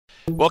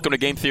Welcome to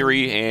Game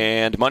Theory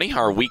and Money,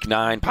 our Week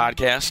 9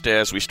 podcast.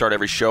 As we start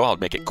every show, I'll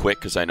make it quick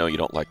because I know you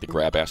don't like the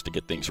grab ass to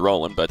get things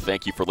rolling. But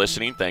thank you for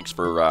listening. Thanks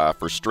for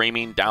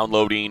streaming,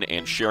 downloading,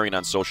 and sharing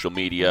on social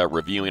media,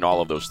 reviewing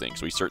all of those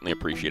things. We certainly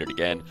appreciate it.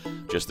 Again,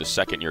 just the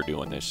second year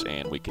doing this,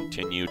 and we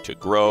continue to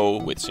grow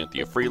with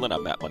Cynthia Freeland.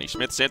 I'm Matt Money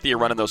Smith. Cynthia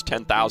running those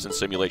 10,000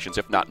 simulations,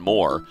 if not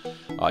more.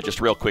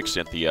 Just real quick,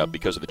 Cynthia,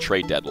 because of the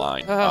trade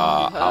deadline,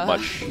 how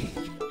much...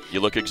 You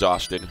look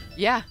exhausted.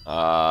 Yeah.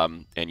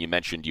 And you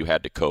mentioned you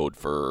had to code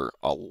for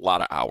a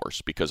lot of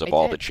hours because of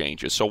all the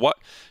changes. So what,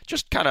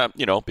 just kind of,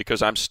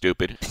 because I'm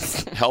stupid,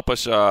 help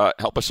us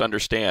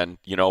understand,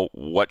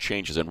 what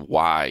changes and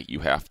why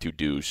you have to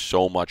do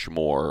so much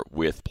more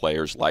with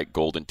players like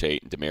Golden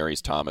Tate and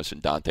Demaryius Thomas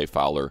and Dante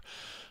Fowler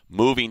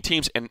moving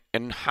teams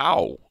and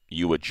how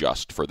you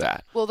adjust for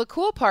that. Well, the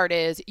cool part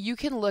is you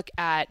can look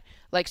at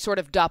like sort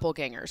of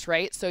doppelgangers,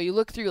 right? So you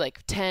look through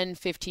like 10,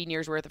 15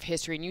 years worth of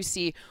history and you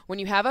see when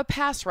you have a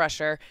pass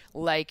rusher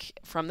like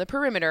from the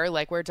perimeter,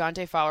 like where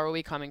Dante Fowler will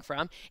be coming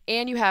from,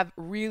 and you have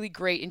really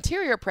great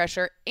interior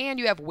pressure and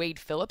you have Wade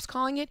Phillips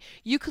calling it,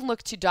 you can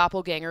look to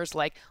doppelgangers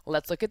like,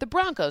 let's look at the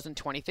Broncos in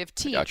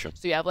 2015. Gotcha.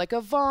 So you have like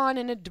a Vaughn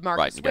and a DeMarcus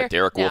Right, you Ware. got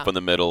Derek Wolfe in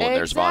the middle and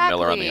there's Von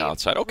Miller on the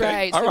outside. Okay,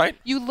 right. All right.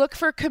 You look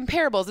for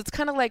comparables. It's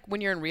kind of like when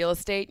you're in real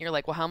estate and you're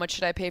like, well, how much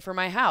should I pay for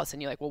my house?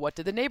 And you're like, well, what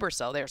did the neighbor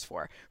sell theirs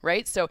for?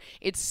 Right? So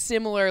it's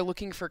similar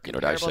looking for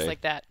comparables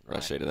like that. What I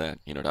say to that?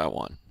 You know what I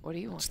want? What do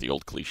you want? It's the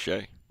old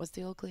cliche. What's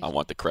the old cliche? I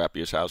want the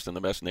crappiest house in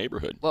the best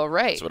neighborhood. Well,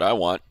 right. That's what I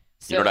want.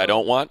 You know what I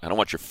don't want? I don't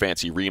want your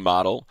fancy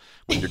remodel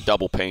with your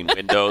double pane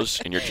windows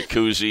and your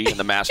jacuzzi and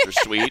the master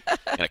suite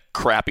in a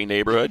crappy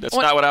neighborhood. That's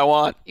not what I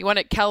want. You want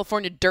it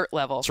California dirt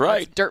level. That's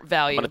right. That's dirt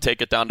value. I'm going to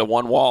take it down to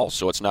one wall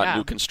so it's not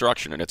new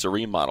construction and it's a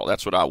remodel.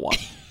 That's what I want.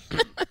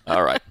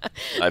 All right.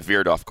 I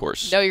veered off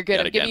course. No, you're good.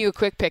 I'm giving you a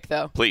quick pick,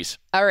 though. Please.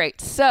 All right.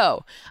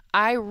 So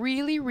I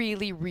really,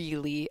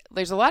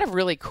 there's a lot of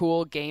really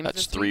cool games.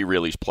 That's three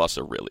reallys plus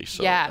a really.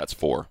 So that's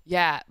four.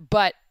 Yeah.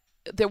 But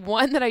the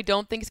one that I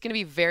don't think is going to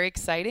be very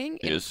exciting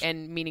is,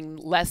 and meaning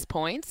less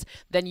points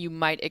than you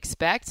might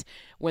expect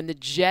when the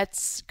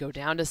Jets go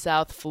down to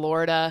South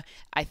Florida.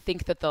 I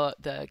think that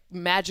the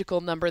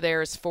magical number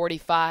there is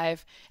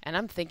 45. And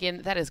I'm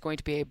thinking that is going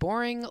to be a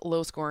boring,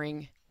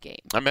 low-scoring game.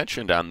 I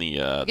mentioned on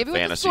the give you fantasy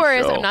what the score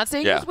show. is. I'm not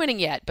saying who's winning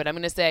yet, but I'm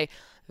going to say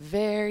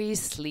very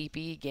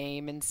sleepy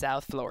game in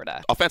South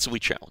Florida. Offensively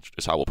challenged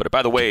is how we'll put it.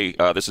 By the way,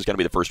 this is going to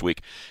be the first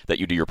week that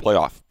you do your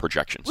playoff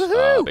projections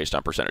based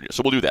on percentages.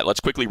 So we'll do that. Let's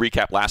quickly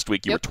recap last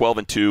week. You were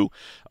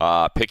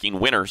 12-2,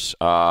 picking winners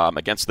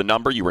against the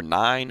number. You were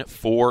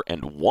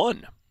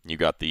 9-4-1. You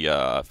got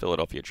the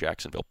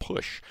Philadelphia-Jacksonville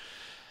push.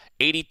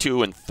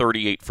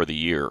 82-38 for the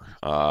year,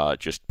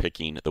 just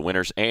picking the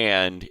winners.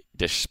 And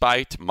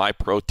despite my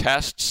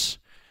protests,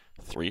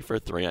 3 for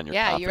 3 on your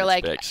confidence you were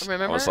like, picks.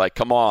 remember? I was like,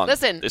 come on.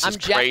 Listen, this I'm is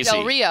Jack crazy.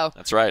 Del Rio.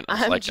 That's right.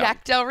 I'm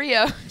Jack Del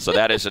Rio. So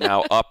that is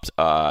now up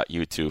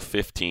you to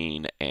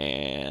 15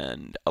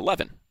 and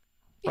 11.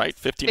 Yes, right?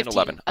 15 and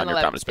 11 on your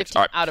confidence picks.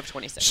 All right. Out of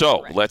 26.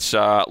 So let's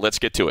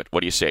get to it.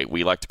 What do you say?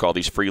 We like to call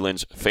these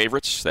Freeland's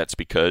favorites. That's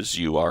because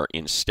you are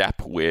in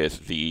step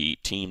with the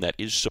team that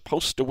is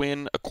supposed to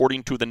win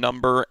according to the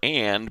number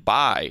and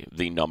by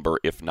the number,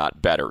 if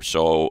not better.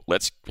 So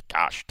let's,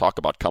 talk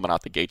about coming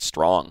out the gate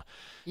strong.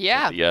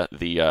 Yeah.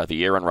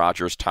 The Aaron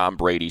Rodgers, Tom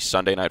Brady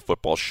Sunday Night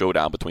Football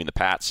showdown between the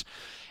Pats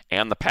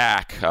and the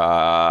Pack.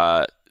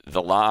 The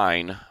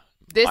line...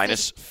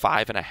 minus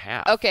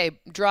 5.5. Okay,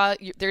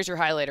 there's your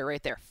highlighter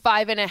right there.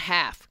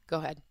 5.5. Go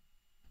ahead.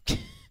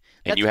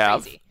 and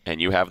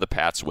you have the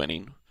Pats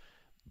winning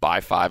by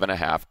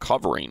 5.5,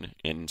 covering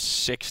in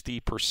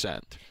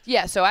 60%.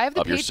 Yeah, so I have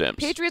the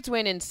Patriots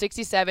win in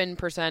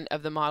 67%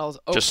 of the models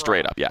overall. Just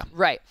straight up, yeah.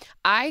 Right.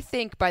 I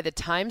think by the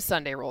time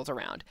Sunday rolls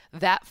around,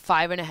 that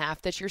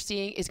 5.5 that you're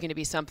seeing is going to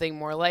be something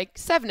more like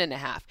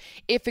 7.5.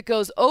 If it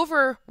goes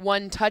over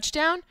one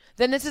touchdown,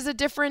 then this is a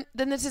different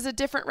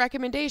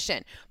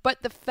recommendation.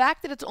 But the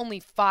fact that it's only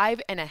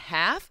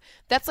 5.5,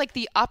 that's like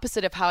the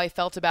opposite of how I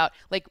felt about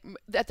like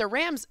at the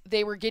Rams.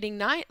 They were getting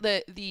 9.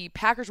 The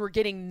Packers were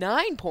getting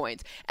 9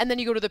 points, and then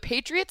you go to the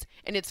Patriots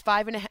and it's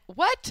 5.5.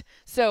 What?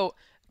 So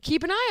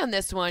keep an eye on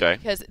this one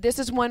because this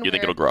is one. You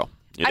think it'll grow?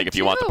 You think if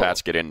you want the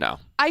Pats, get in now?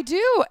 I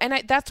do,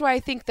 and that's why I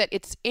think that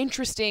it's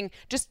interesting.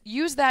 Just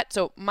use that.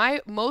 So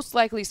my most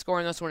likely score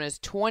in this one is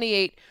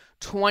 28-21,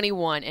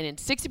 and in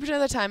 60%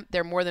 of the time,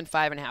 they're more than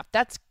 5.5.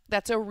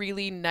 That's a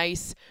really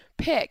nice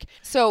pick.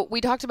 So we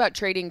talked about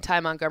trading Ty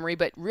Montgomery,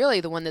 but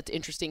really the one that's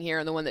interesting here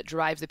and the one that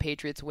drives the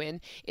Patriots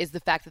win is the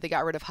fact that they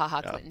got rid of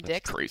Clinton-Dix.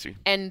 That's crazy.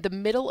 And the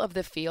middle of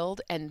the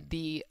field and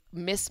the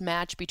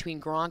mismatch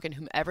between Gronk and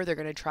whomever they're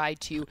going to try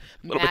to match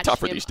a little bit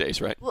tougher these days,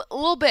 right? A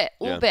little bit.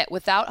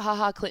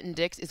 Without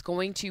Clinton-Dix is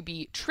going to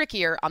be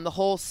trickier on the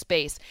whole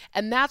space.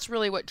 And that's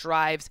really what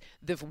drives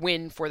the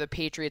win for the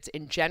Patriots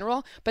in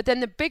general. But then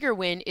the bigger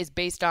win is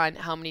based on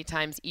how many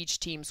times each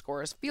team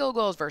scores field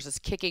goals versus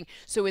kicking.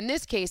 So in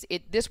this case,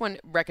 this one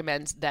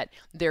recommends that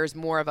there's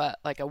more of a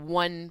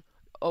one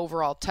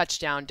overall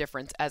touchdown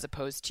difference as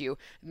opposed to,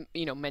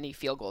 many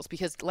field goals.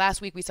 Because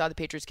last week we saw the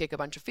Patriots kick a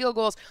bunch of field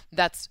goals.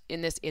 That's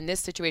in this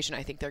situation,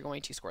 I think they're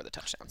going to score the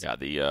touchdowns. Yeah,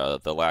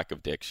 the lack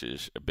of Dix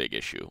is a big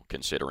issue,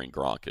 considering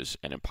Gronk is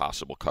an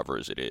impossible cover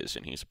as it is,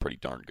 and he's a pretty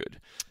darn good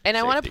And safety.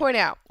 I want to point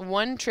out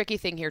one tricky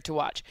thing here to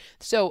watch.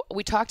 So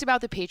we talked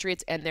about the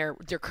Patriots, and they're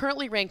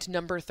currently ranked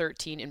number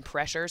 13 in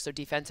pressure, so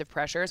defensive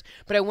pressures.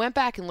 But I went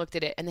back and looked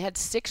at it, and they had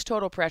 6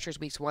 total pressures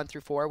weeks 1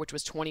 through 4, which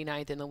was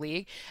 29th in the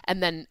league.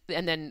 And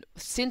then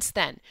since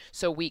then,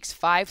 so weeks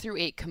 5 through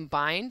 8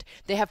 combined,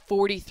 they have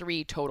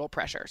 43 total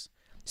pressures.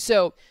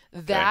 So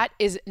that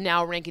is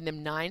now ranking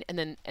them 9,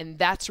 and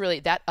that's really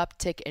that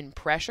uptick in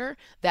pressure,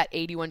 that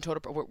 81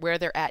 total where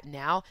they're at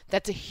now.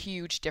 That's a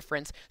huge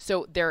difference.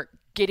 So they're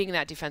getting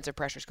that defensive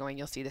pressures going.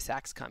 You'll see the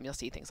sacks come. You'll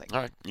see things like that.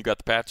 All right, you got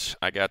the Pats.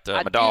 I got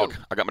my dog.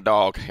 I got my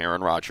dog,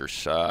 Aaron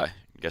Rodgers.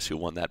 Guess who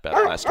won that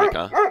battle last week,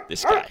 huh?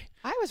 This guy.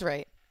 I was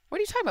right. What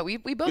are you talking about? We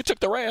both. You took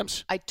the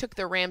Rams. I took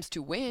the Rams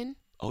to win.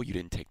 Oh, you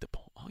didn't take the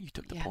point. Oh, you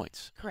took the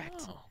points.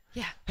 Correct. Oh.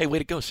 Yeah. Hey, way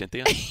to go,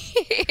 Cynthia.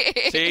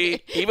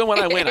 See, even when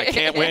I win, I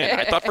can't win.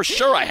 I thought for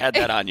sure I had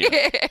that on you.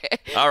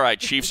 All right,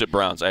 Chiefs at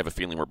Browns. I have a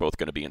feeling we're both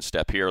going to be in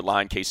step here.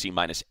 Line KC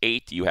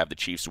 -8. You have the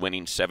Chiefs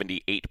winning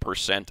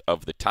 78%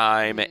 of the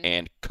time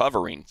and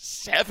covering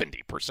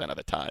 70% of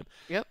the time.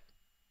 Yep.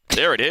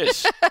 There it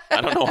is.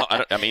 I don't know.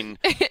 I mean,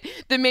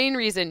 the main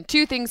reason,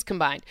 2 things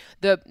combined.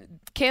 The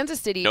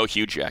Kansas City. No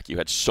Hugh Jack. You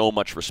had so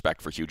much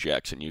respect for Hugh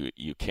Jackson.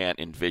 You can't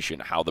envision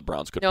how the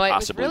Browns could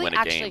possibly win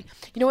a game.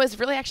 It was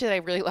really actually that I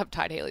really loved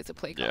Todd Haley as a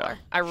play caller. Yeah,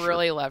 I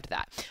really loved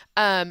that.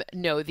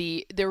 No,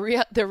 the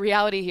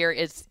reality here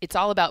is it's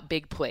all about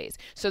big plays.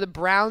 So the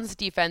Browns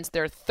defense,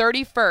 they're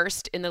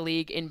 31st in the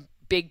league in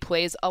big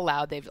plays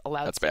allowed. They've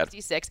allowed That's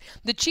 66. Bad.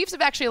 The Chiefs have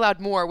actually allowed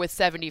more with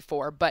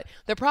 74, but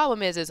the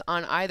problem is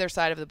on either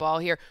side of the ball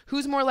here,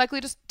 who's more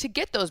likely to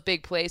get those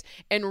big plays?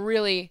 And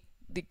really,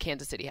 the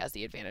Kansas City has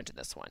the advantage in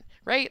this one,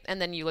 right?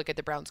 And then you look at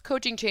the Browns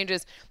coaching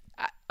changes.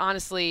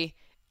 Honestly,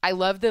 I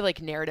love the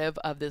narrative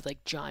of this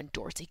John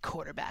Dorsey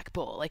quarterback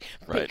bowl,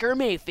 Baker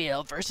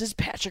Mayfield versus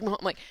Patrick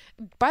Mahomes.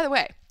 By the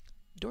way,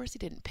 Dorsey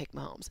didn't pick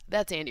Mahomes.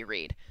 That's Andy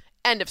Reid.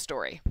 End of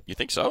story. You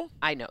think so?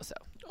 I know so.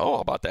 Oh,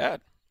 how about that?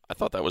 I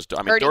thought that was.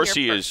 I mean,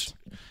 Dorsey is.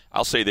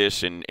 I'll say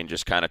this, and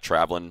just kind of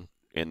traveling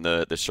in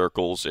the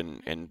circles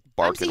and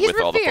barking with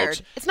all the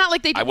folks. It's not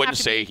like they. I wouldn't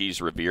say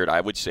he's revered.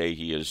 I would say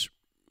he is.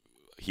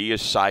 He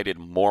is cited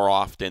more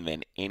often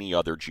than any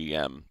other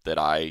GM that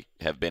I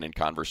have been in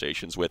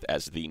conversations with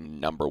as the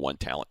number 1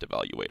 talent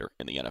evaluator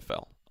in the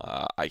NFL.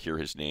 I hear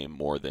his name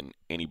more than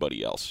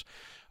anybody else.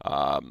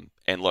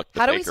 And look,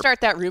 how do we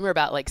start that rumor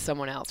about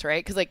someone else,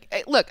 right? Because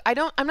look, I'm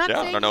not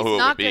saying I don't know he's who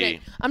not it would good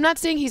be. I'm not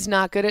saying he's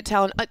not good at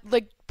talent.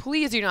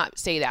 Please do not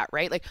say that,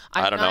 right?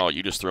 I don't know.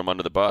 You just threw him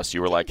under the bus.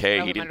 You were like, "Hey,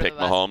 he didn't pick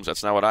Mahomes."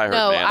 That's not what I heard,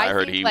 no, man. I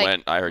heard he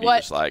went. I heard he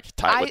was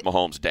tight with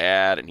Mahomes'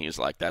 dad, and he's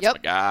like, "That's my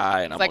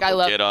guy," and I'm I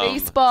love get him.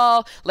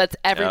 baseball. Let's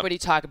everybody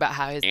talk about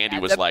how his Andy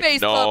dad's was a like,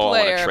 baseball "No,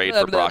 I player. want to trade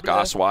blah, for blah, Brock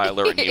blah.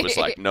 Osweiler," and he was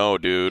like, "No,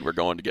 dude, we're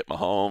going to get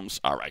Mahomes."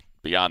 All right,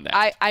 beyond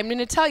that, I'm going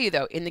to tell you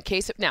though, in the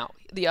case of now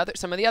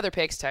some of the other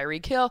picks,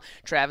 Tyreek Hill,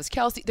 Travis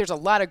Kelce, there's a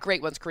lot of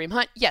great ones. Kareem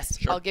Hunt, yes,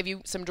 sure. I'll give you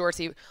some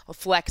Dorsey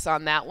flex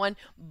on that one,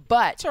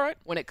 but it's all right.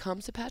 When it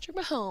comes to Patrick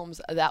Mahomes,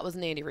 that was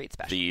an Andy Reid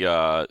special.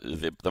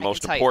 The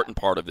most important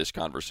part of this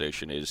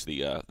conversation is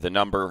the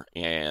number,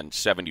 and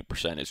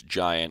 70% is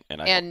giant,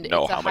 and I don't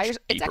know how much deeper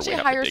it's actually we a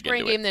have higher to dig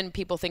scoring into game than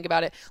people think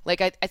about it.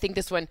 I think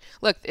this one,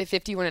 look,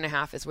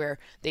 51.5 is where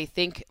they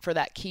think for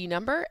that key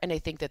number, and I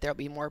think that there'll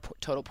be more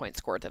total points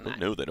scored than that. Who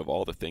knew that of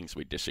all the things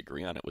we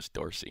disagree on, it was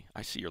Dorsey?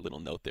 I see your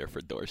little note there for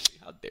Dorsey.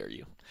 How dare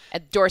you?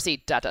 At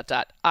Dorsey, ...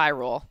 eye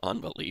roll.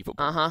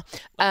 Unbelievable. Uh-huh.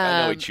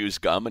 I know he chews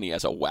gum and he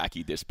has a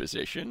wacky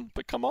disposition,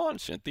 but come on,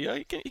 Cynthia,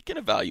 he can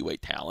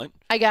evaluate talent.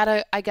 I got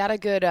a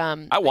good.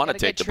 I want to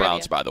take the trivia.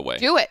 Browns, by the way.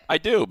 Do it. I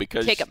do,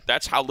 because Take 'em.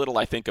 That's how little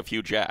I think of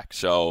Hugh Jack.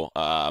 So,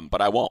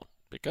 but I won't,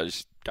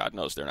 because God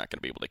knows they're not going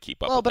to be able to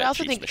keep up with that but I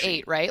also Chiefs think machine.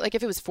 8, right?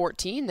 If it was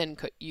 14, then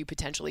you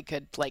potentially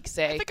could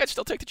say. I think I'd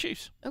still take the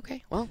Chiefs.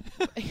 Okay, well.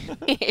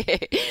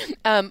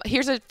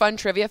 Here's a fun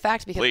trivia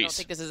fact, because I don't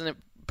think this is a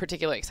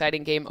particularly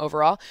exciting game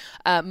overall.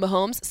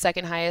 Mahomes'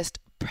 second highest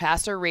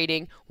passer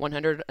rating,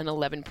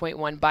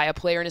 111.1 by a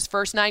player in his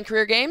first 9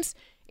 career games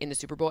in the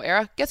Super Bowl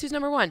era. Guess who's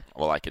number 1?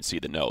 Well, I could see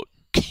the note.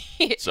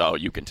 So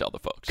you can tell the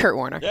folks. Kurt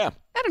Warner. Yeah.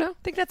 I don't know.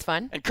 I think that's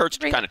fun. And Kurt's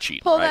kind of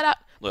cheating, Pull right? that out.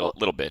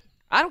 Little bit.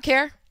 I don't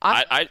care.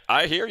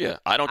 I hear you.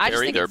 I don't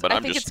care either, but I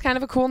think it's kind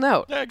of a cool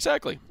note. Yeah,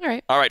 exactly.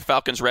 All right,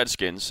 Falcons,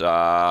 Redskins.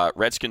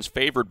 Redskins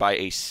favored by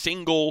a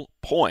single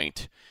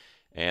point,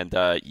 and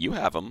you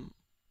have them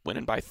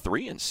winning by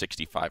 3 in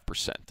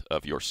 65%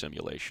 of your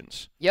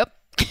simulations. Yep.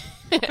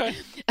 Okay.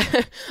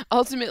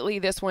 Ultimately,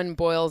 this one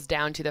boils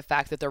down to the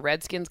fact that the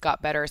Redskins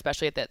got better,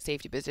 especially at that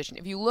safety position.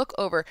 If you look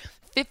over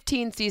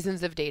 15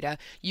 seasons of data,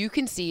 you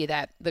can see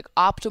that the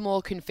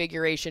optimal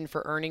configuration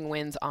for earning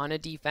wins on a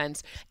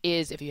defense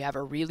is if you have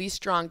a really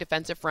strong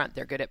defensive front.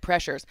 They're good at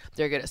pressures.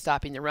 They're good at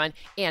stopping the run.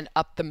 And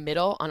up the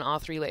middle on all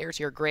 3 layers,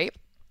 you're great.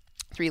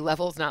 3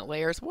 levels, not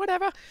layers,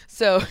 whatever.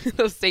 So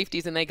those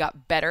safeties, and they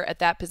got better at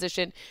that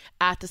position,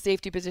 at the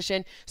safety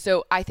position.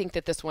 So I think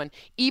that this one,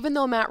 even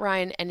though Matt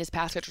Ryan and his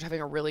pass catchers are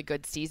having a really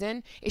good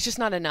season, it's just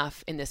not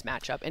enough in this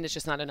matchup, and it's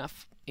just not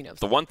enough.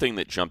 The one thing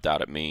that jumped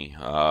out at me,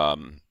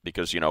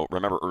 because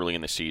remember early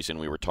in the season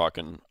we were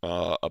talking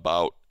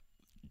about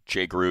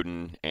Jay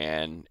Gruden,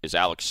 and is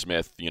Alex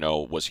Smith,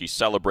 was he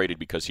celebrated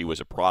because he was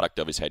a product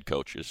of his head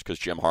coaches? Because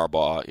Jim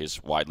Harbaugh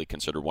is widely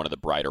considered one of the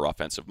brighter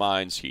offensive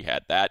minds. He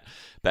had that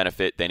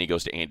benefit. Then he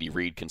goes to Andy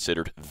Reid,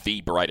 considered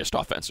the brightest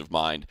offensive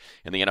mind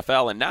in the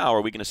NFL. And now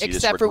are we going to see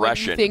this regression? Except for when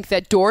you think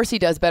that Dorsey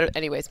does better.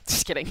 Anyways,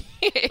 just kidding.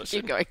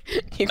 Keep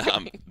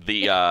going.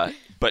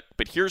 But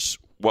here's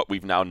what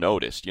we've now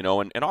noticed,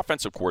 and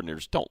offensive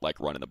coordinators don't like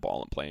running the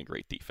ball and playing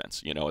great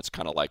defense. It's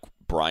kind of like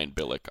Brian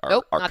Billick,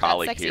 our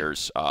colleague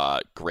here's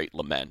great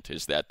lament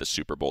is that the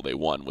Super Bowl they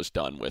won was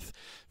done with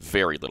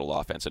very little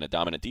offense and a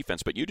dominant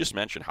defense. But you just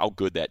mentioned how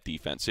good that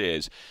defense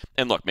is.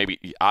 And look,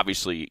 maybe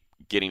obviously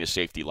getting a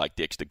safety like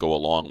Dix to go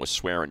along with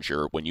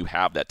Swearinger, when you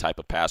have that type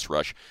of pass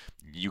rush,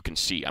 you can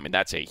see,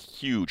 that's a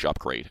huge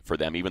upgrade for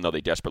them, even though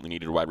they desperately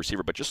needed a wide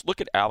receiver. But just look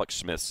at Alex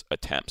Smith's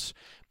attempts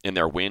in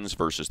their wins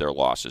versus their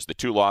losses. The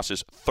 2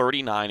 losses,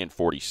 39 and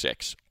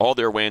 46. All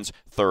their wins,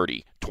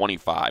 30,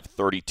 25,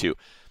 32.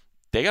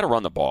 They got to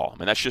run the ball.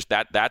 That's just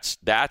that's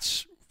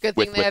Good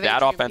with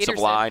that offensive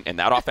line and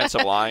that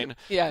offensive line,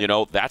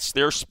 yeah. That's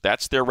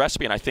their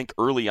recipe. And I think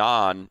early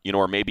on,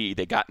 or maybe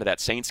they got into that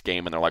Saints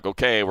game and they're like,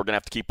 okay, we're going to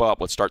have to keep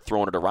up. Let's start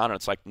throwing it around. And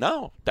it's like,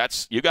 no,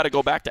 you got to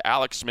go back to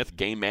Alex Smith,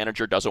 game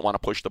manager, doesn't want to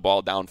push the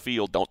ball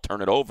downfield. Don't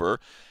turn it over.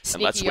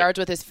 Sneaky yards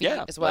with his feet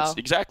as well.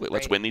 Exactly.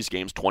 Let's win these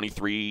games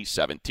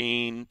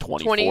 23-17,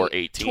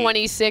 24-18.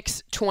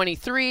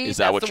 26-23.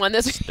 That's the one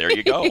this week. There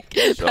you go.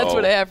 That's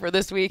what I have for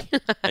this week.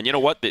 And you know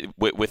what?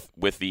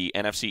 With the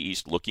NFC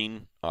East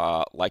looking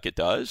like it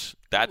does,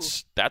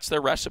 that's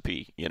their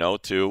recipe,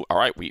 to, all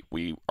right,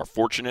 we are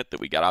fortunate that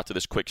we got out to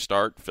this quick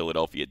start.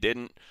 Philadelphia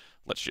didn't.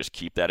 Let's just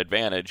keep that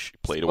advantage,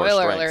 play to our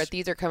strengths. Spoiler alert,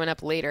 these are coming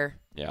up later.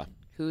 Yeah.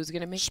 Who's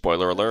going to make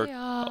Spoiler alert,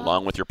 playoffs?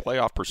 Along with your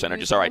playoff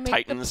percentages. Who's all right, gonna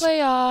make Titans the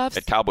playoffs?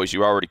 at Cowboys,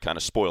 you already kind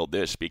of spoiled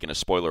this. Speaking of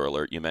spoiler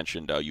alert, you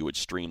mentioned you would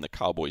stream the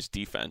Cowboys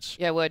defense.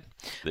 Yeah, I would.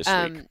 This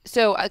week.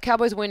 So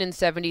Cowboys win in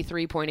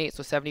 73.8,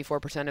 so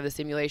 74% of the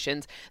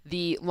simulations.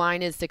 The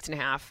line is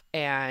 6.5,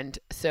 and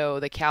so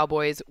the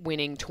Cowboys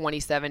winning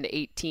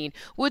 27-18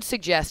 would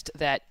suggest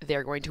that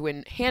they're going to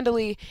win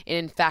handily. And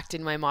in fact,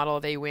 in my model,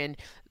 they win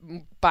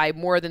by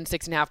more than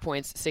 6.5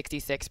 points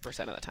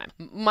 66% of the time.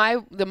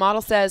 The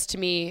model says to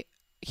me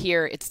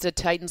here, it's the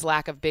Titans'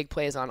 lack of big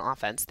plays on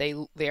offense. They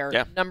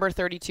are number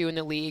 32 in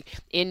the league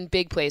in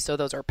big plays, so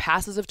those are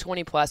passes of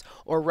 20-plus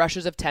or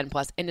rushes of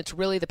 10-plus, and it's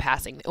really the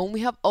passing. They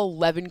only have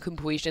 11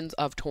 completions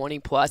of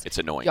 20-plus It's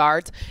annoying.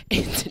 yards.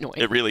 It's annoying.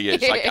 It really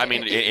is.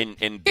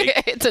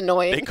 It's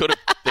annoying.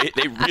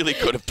 They really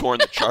could have torn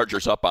the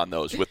Chargers up on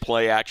those with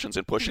play actions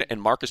and pushing it,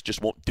 and Marcus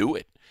just won't do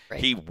it.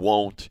 Right. He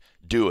won't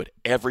do it.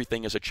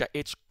 Everything is a check.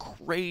 It's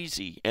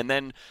crazy. And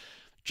then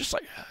just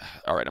like,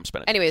 all right, I'm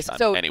spending time.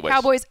 So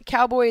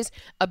Cowboys'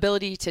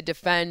 ability to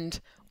defend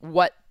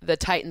what the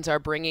Titans are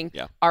bringing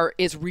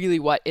is really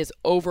what is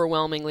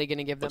overwhelmingly going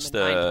to give them a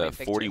 9-point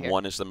victory.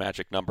 41 is the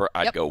magic number.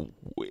 I'd go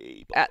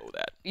way below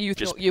that.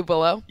 You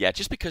below? Yeah,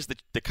 just because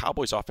the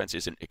Cowboys' offense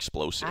isn't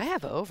explosive. I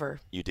have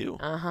over. You do?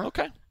 Uh-huh.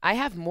 Okay. I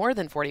have more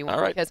than 41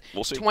 all right. because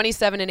we'll see.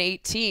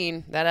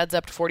 27-18, that adds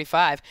up to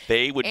 45.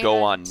 They would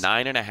go on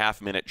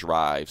 9.5-minute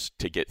drives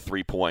to get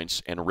 3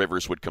 points, and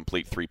Rivers would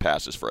complete 3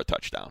 passes for a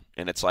touchdown.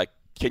 And it's like,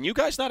 can you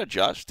guys not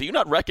adjust? Do you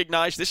not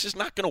recognize this is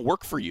not going to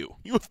work for you?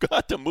 You have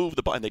got to move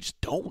the ball. And they just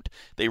don't.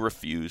 They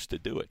refuse to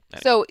do it.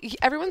 Anyway. So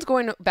everyone's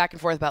going back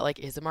and forth about, like,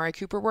 is Amari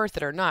Cooper worth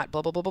it or not?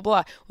 Blah, blah, blah, blah,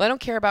 blah. Well, I don't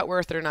care about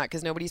worth it or not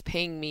because nobody's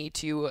paying me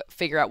to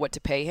figure out what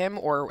to pay him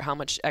or how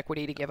much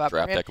equity to give up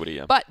Draft for him. equity,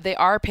 yeah. But they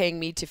are paying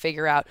me to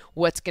figure out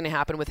what's going to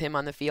happen with him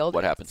on the field.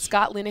 What happens?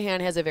 Scott Linehan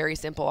has a very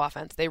simple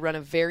offense. They run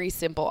a very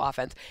simple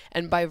offense.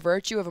 And by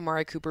virtue of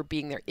Amari Cooper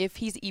being there, if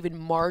he's even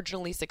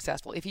marginally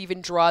successful, if he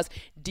even draws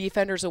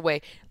defenders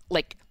away,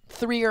 like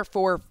 3 or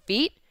 4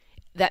 feet,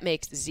 that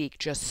makes Zeke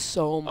just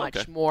so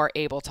much more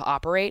able to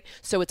operate.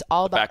 So it's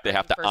all about the fact they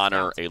have to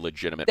honor a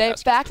legitimate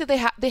the fact that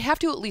they have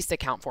to at least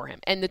account for him,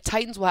 and the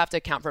Titans will have to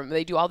account for him.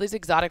 They do all these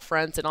exotic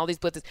fronts and all these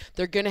blitzes.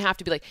 They're going to have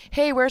to be like,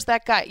 hey, where's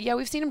that guy? Yeah,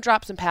 we've seen him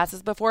drop some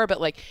passes before,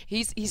 but like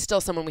he's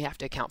still someone we have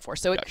to account for.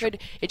 So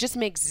it just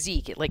makes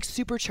Zeke, it like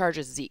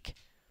supercharges Zeke.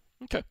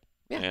 Okay.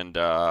 Yeah. And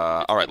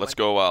all right, let's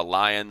go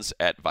Lions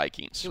at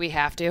Vikings. Do we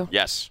have to?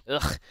 Yes.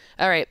 Ugh.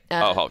 All right.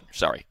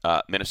 Sorry.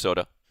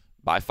 Minnesota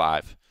by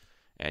 5,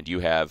 and you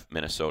have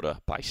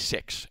Minnesota by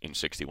 6 in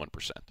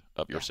 61%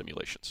 of your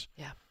simulations.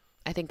 Yeah.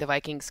 I think the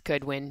Vikings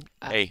could win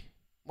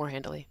more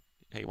handily.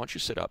 Hey, why don't you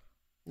sit up?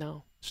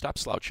 No. Stop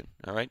slouching,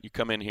 all right? You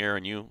come in here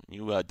and you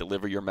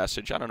deliver your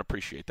message. I don't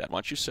appreciate that. Why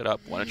don't you sit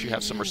up? Why don't you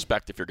have some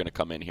respect if you're going to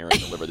come in here and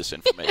deliver this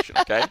information,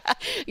 okay?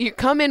 He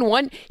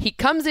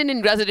comes in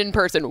and does it in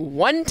person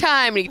one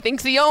time, and he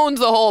thinks he owns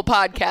the whole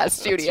podcast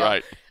studio.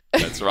 That's right.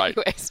 That's right.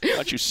 Anyways. Why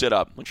don't you sit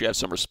up? Why don't you have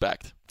some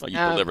respect while you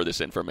deliver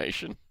this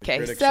information? Okay,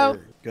 Critics so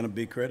are going to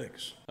be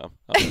critics. Oh,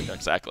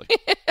 exactly.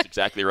 That's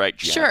exactly right,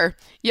 Jen. sure.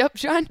 Yep,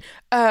 John.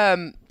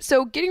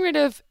 So getting rid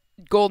of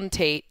Golden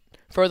Tate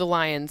for the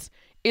Lions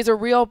is a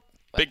real,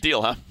 Big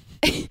deal, huh?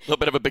 A little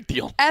bit of a big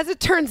deal. as it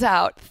turns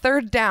out,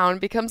 third down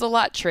becomes a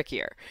lot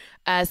trickier,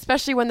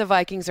 especially when the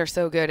Vikings are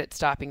so good at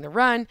stopping the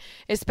run,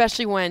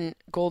 especially when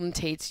Golden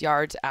Tate's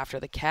yards after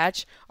the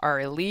catch are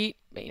elite,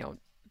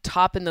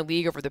 top in the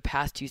league over the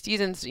past 2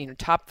 seasons,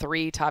 top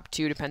 3, top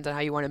 2, depends on how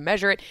you want to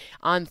measure it.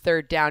 On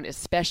third down,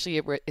 especially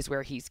is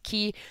where he's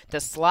key. The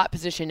slot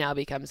position now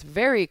becomes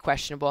very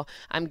questionable.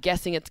 I'm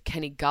guessing it's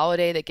Kenny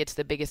Golladay that gets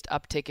the biggest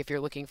uptick if you're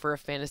looking for a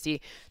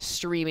fantasy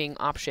streaming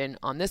option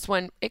on this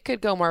one. It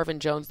could go Marvin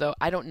Jones, though.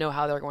 I don't know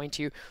how they're going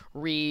to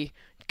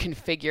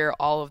reconfigure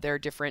all of their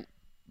different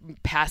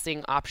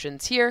passing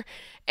options here.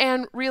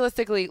 And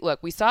realistically, look,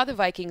 we saw the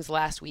Vikings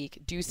last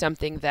week do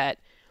something that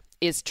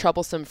is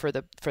troublesome for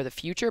the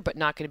future, but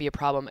not going to be a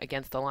problem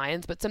against the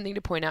Lions. But something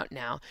to point out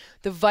now,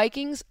 the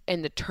Vikings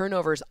and the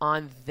turnovers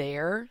on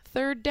their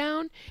third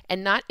down,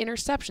 and not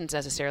interceptions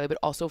necessarily, but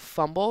also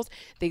fumbles,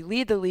 they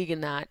lead the league in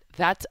that.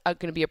 That's going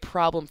to be a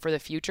problem for the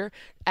future.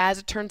 As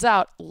it turns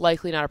out,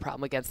 likely not a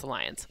problem against the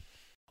Lions.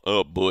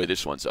 Oh, boy,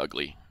 this one's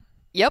ugly.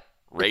 Yep.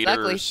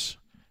 Raiders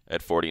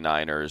at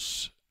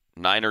 49ers.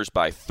 Niners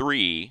by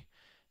 3.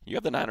 You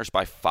have the Niners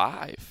by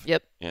 5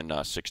 Yep. in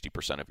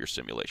 60% of your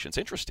simulations.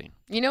 Interesting.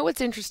 You know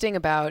what's interesting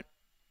about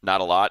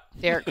Not a lot.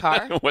 Derek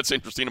Carr? What's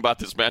interesting about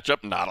this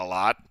matchup? Not a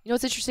lot. You know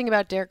what's interesting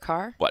about Derek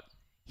Carr? What?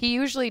 He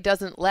usually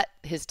doesn't let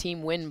his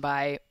team win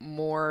by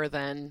more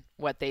than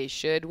what they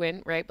should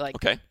win, right? Like,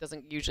 Okay.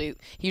 he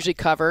usually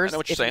covers. I know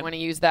what you're if saying. you want to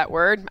use that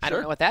word, I Sure.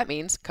 don't know what that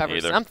means.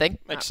 Covers Either. something.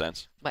 Makes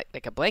sense.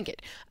 Like a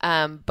blanket.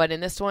 But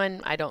in this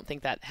one, I don't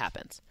think that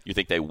happens. You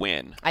think they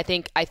win? I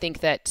think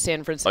that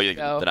San Francisco. Oh, you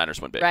think the Niners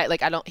win big? Right?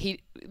 Like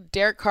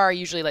Derek Carr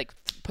usually like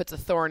puts a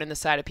thorn in the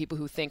side of people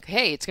who think,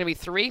 hey, it's gonna be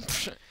 3.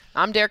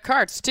 I'm Derek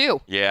Carr. It's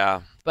 2.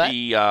 Yeah. But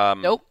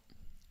nope.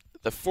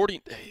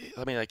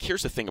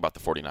 Here's the thing about the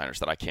 49ers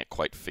that I can't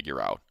quite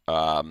figure out.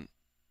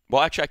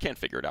 Well, actually, I can't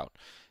figure it out.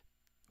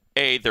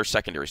 A, their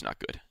secondary's not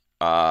good.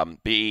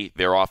 B,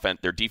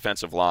 their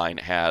defensive line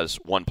has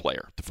one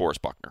player,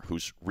 DeForest Buckner,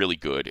 who's really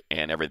good,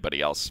 and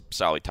everybody else,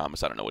 Sally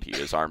Thomas, I don't know what he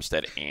is,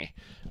 Armstead,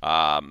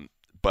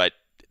 But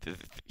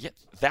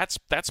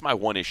that's my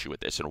one issue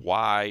with this, and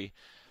why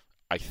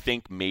I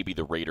think maybe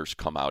the Raiders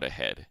come out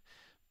ahead.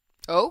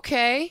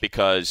 Okay.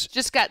 Because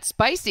just got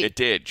spicy. It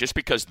did, just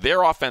because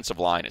their offensive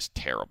line is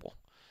terrible.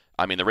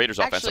 I mean, the Raiders'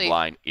 offensive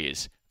line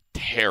is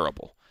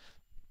terrible.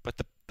 But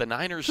the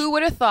Niners... Who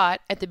would have thought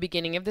at the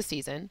beginning of the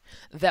season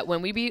that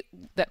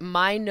that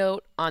my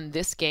note on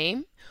this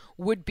game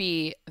would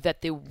be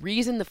that the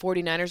reason the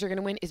 49ers are going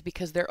to win is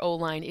because their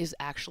O-line is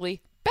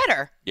actually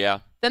better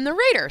than the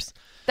Raiders.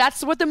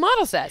 That's what the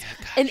model says.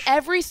 In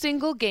every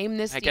single game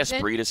this season... I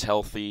guess Breed is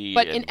healthy.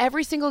 But in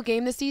every single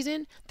game this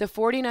season, the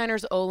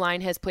 49ers O-line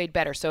has played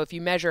better. So if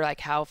you measure like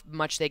how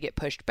much they get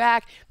pushed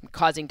back,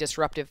 causing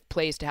disruptive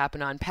plays to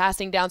happen on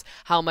passing downs,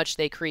 how much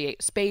they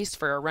create space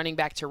for a running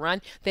back to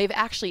run, they've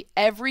actually,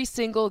 every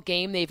single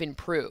game they've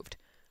improved.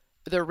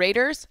 The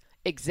Raiders,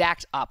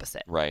 exact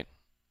opposite. Right.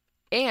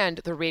 And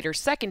the Raiders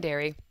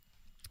secondary...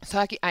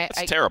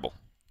 It's terrible.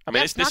 I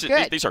mean,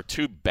 these are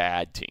 2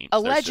 bad teams.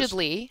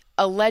 Allegedly,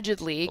 I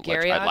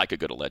like a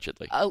good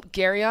allegedly.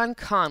 Garyon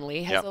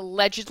Conley has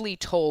allegedly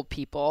told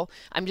people,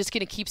 I'm just going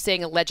to keep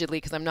saying allegedly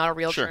because I'm not a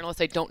real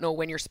journalist. I don't know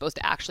when you're supposed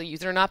to actually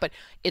use it or not, but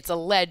it's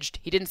alleged.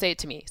 He didn't say it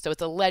to me. So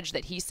it's alleged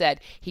that he said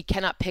he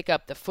cannot pick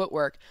up the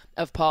footwork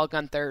of Paul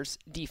Guenther's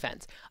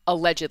defense.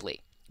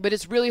 Allegedly. But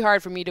it's really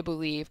hard for me to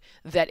believe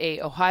that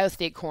a Ohio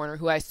State corner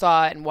who I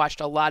saw and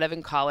watched a lot of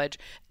in college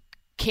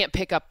can't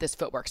pick up this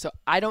footwork. So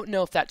I don't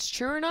know if that's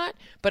true or not,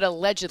 but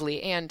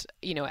allegedly, and,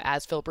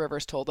 as Philip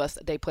Rivers told us,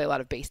 they play a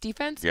lot of base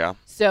defense. Yeah.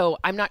 So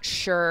I'm not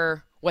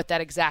sure what that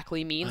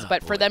exactly means,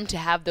 but for them to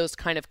have those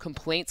kind of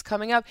complaints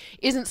coming up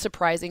isn't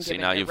surprising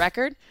given their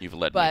record. You've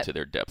led me to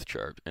their depth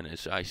chart, and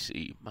as I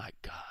see, my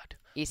God.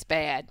 He's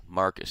bad.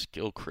 Marcus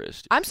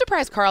Gilchrist. I'm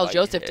surprised Carl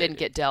Joseph didn't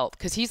get dealt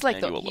because he's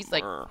like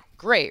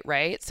great,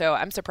 right? So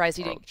I'm surprised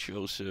he didn't.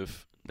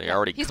 Joseph. They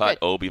already cut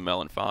Obi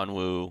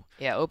Melifonwu.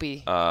 Yeah,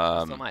 Obi.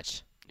 So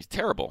much. He's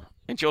terrible,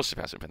 and Joseph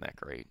hasn't been that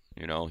great.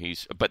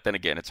 But then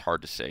again, it's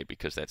hard to say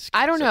because that's.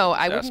 I don't know.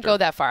 I wouldn't go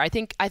that far. I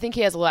think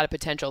he has a lot of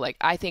potential. Like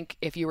I think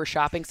if you were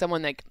shopping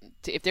someone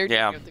if they're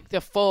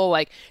the full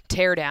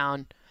tear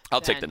down.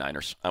 I'll take the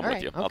Niners. I'm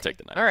with you. Okay. I'll take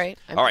the Niners.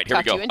 All right. Here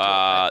we go.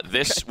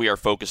 We are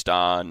focused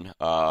on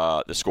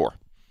the score.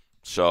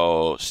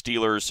 So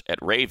Steelers at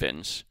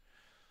Ravens,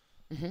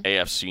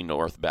 AFC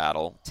North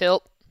battle.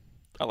 Tilt.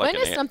 I like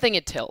when is something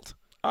a tilt?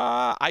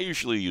 I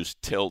usually use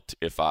tilt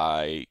if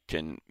I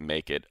can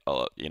make it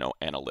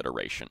an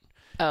alliteration.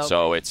 Oh.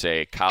 So it's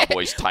a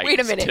Cowboys Titans Wait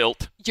a minute.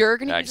 tilt. You're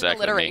going to use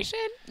alliteration?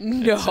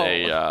 No.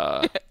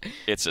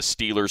 It's a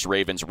Steelers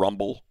Ravens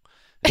rumble.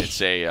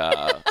 It's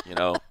a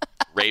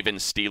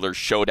Ravens Steelers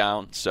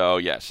showdown. So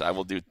yes, I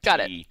will do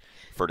T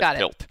prefer to Got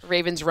tilt. it.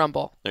 Ravens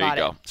rumble. There you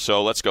go.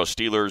 So let's go.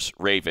 Steelers,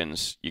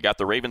 Ravens. You got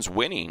the Ravens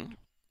winning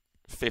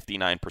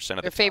 59% of the time.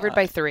 They're favored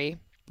by 3.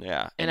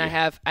 Yeah. And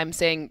I'm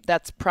saying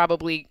that's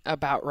probably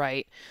about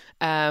right.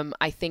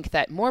 I think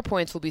that more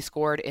points will be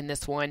scored in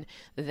this one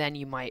than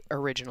you might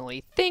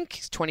originally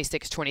think.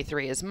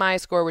 26-23 is my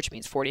score, which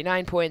means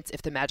 49 points.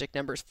 If the magic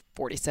number is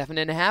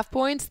 47.5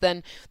 points,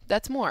 then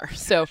that's more.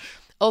 So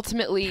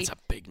ultimately, that's a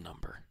big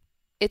number.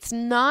 It's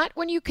not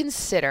when you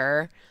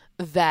consider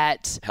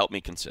that. Help me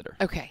consider.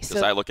 Okay.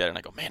 Because I look at it and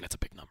I go, man, that's a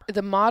big number.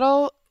 The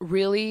model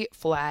really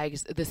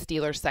flags the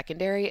Steelers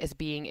secondary as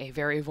being a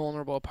very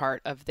vulnerable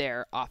part of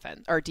their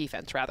offense, or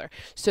defense rather.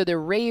 So the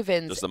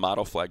Ravens. Does the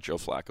model flag Joe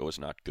Flacco is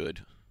not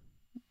good?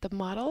 The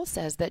model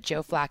says that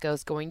Joe Flacco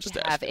is going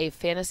to have a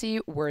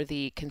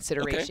fantasy-worthy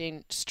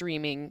consideration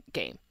streaming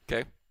game.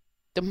 Okay.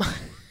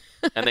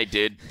 And they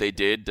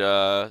did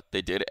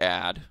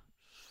add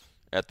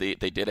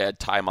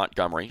Ty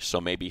Montgomery,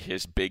 so maybe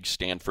his big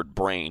Stanford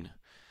brain.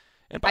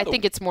 And I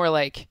think it's more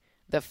like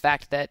the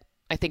fact that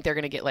I think they're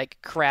going to get like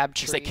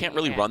Crabtree. Because they can't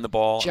really run the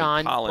ball.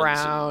 John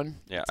Brown.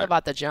 It's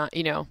about the John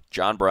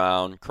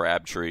Brown,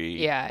 Crabtree.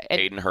 Yeah.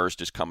 Hayden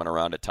Hurst is coming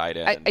around at tight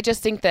end. I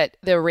just think that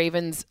the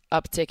Ravens'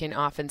 uptick in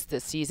offense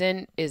this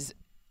season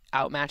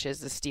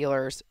outmatches the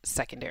Steelers'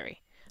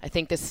 secondary. I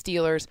think the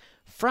Steelers'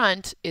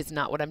 front is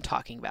not what I'm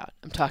talking about.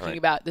 I'm talking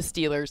about the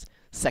Steelers'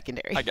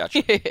 secondary. I got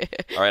you.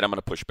 All right, I'm going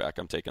to push back.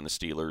 I'm taking the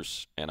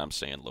Steelers, and I'm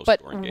saying low-scoring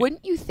game. But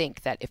wouldn't you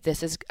think that if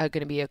this is going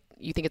to be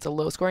you think it's a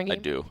low-scoring game?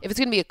 I do. If it's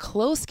going to be a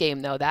close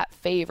game, though, that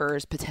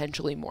favors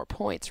potentially more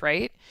points,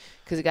 right?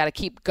 Because you got to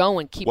keep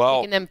going,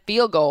 kicking them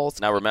field goals.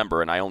 Now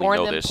remember, and I only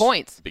know this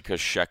points. because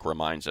Sheck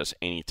reminds us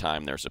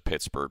anytime there's a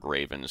Pittsburgh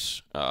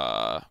Ravens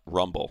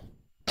rumble.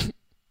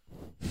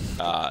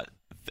 I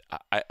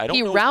don't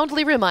he know.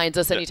 roundly reminds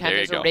us anytime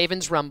there's a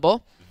Ravens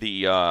rumble.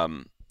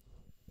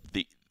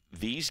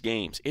 These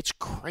games, it's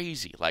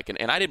crazy.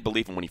 And I didn't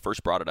believe him when he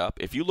first brought it up.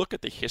 If you look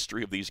at the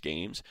history of these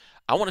games,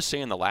 I want to say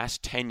in the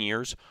last 10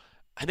 years,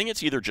 I think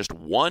it's either just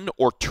 1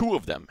 or 2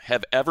 of them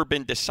have ever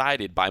been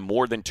decided by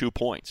more than 2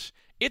 points.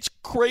 It's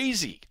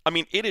crazy. I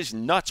mean, it is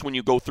nuts when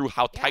you go through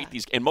how tight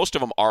these – and most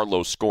of them are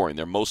low scoring.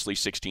 They're mostly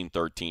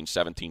 16-13,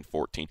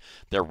 17-14.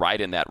 They're right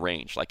in that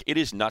range. It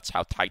is nuts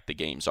how tight the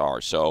games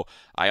are. So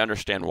I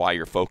understand why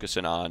you're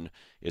focusing on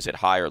is it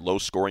high or low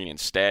scoring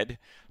instead,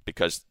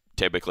 because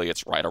typically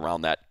it's right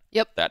around that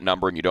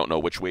number and you don't know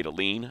which way to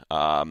lean.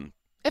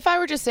 If I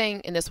were just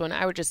saying in this one,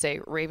 I would just say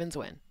Ravens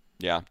win.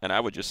 Yeah, and I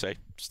would just say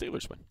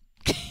Steelers win.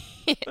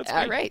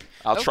 All right.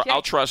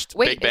 I'll trust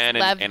Big Ben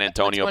and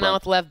Antonio Brown. What's going on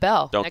with Lev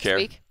Bell Don't next care.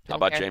 week? How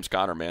about James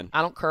Conner, man?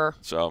 I don't care.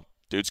 So,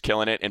 dude's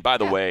killing it. And by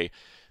the way,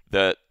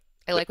 I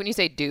like when you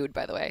say dude,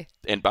 by the way.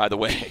 And by the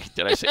way,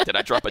 did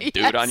I drop a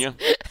dude on you?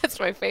 That's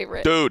my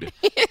favorite. Dude.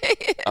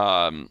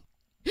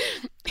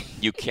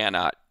 You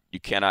cannot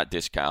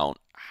discount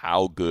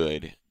how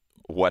good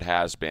what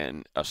has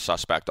been a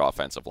suspect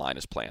offensive line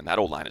is playing. That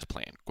old line is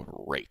playing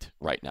great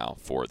right now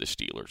for the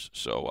Steelers.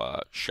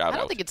 So shout out. I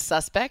don't think it's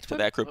suspect to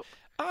that group.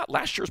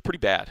 Last year was pretty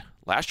bad.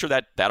 Last year,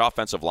 that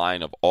offensive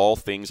line of all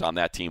things on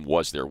that team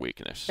was their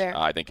weakness.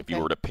 I think if you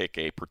were to pick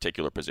a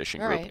particular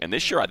position group. Right. And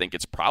this year, I think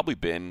it's probably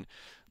been,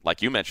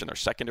 like you mentioned, their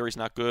secondary's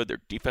not good.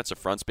 Their defensive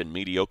front's been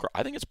mediocre.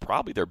 I think it's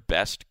probably their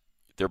best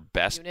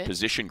unit?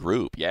 Position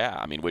group. Yeah,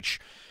 I mean, which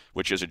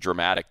is a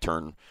dramatic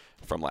turn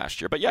from last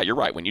year. But yeah, you're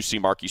right. When you see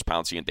Marquise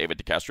Pouncey and David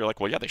DeCastro, you're like,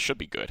 well, yeah, they should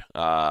be good.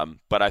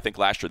 But I think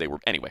last year they were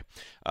anyway.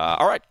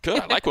 All right,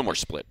 good. I like when we're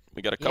split.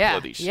 We got a couple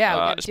of these.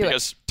 Yeah, it's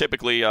because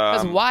typically,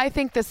 because why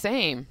think the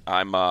same?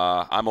 I'm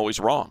always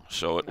wrong,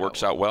 so it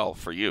works out well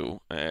for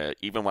you.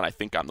 Even when I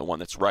think I'm the one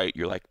that's right,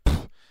 you're like,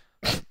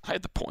 I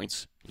had the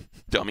points,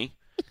 dummy.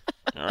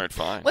 All right,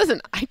 fine.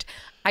 Listen,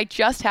 I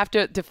just have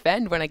to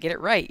defend when I get it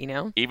right, you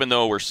know? Even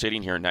though we're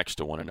sitting here next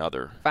to one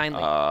another,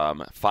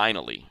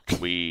 finally,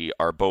 we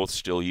are both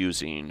still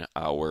using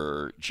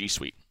our G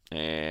Suite.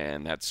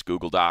 And that's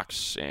Google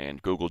Docs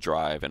and Google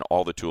Drive and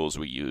all the tools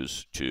we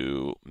use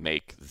to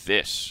make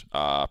this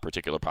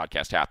particular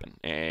podcast happen.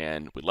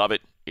 And we love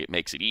it. It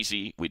makes it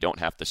easy. We don't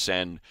have to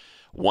send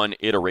one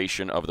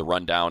iteration of the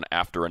rundown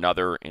after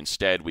another.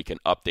 Instead, we can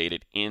update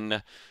it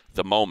in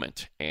the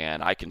moment.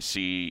 And I can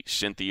see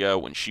Cynthia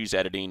when she's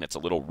editing. It's a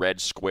little red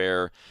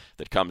square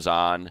that comes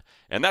on,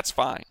 and that's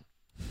fine.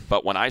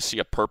 But when I see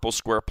a purple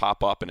square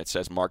pop up and it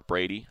says Mark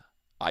Brady,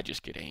 I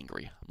just get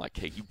angry. I'm like,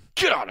 hey, you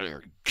get out of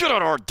there. Get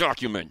out of our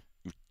document.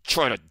 You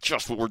try to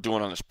adjust what we're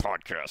doing on this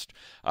podcast.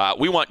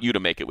 We want you to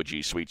make it with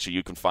G Suite so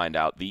you can find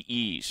out the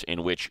ease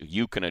in which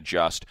you can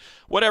adjust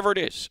whatever it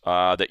is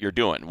that you're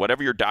doing,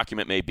 whatever your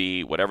document may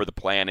be, whatever the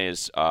plan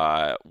is.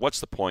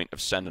 What's the point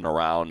of sending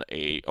around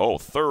a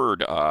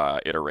third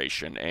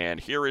iteration?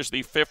 And here is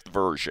the 5th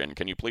version.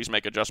 Can you please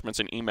make adjustments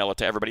and email it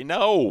to everybody?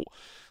 No.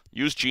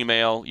 Use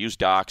Gmail, use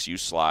Docs,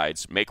 use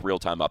Slides, make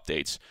real-time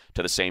updates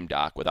to the same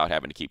doc without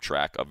having to keep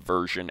track of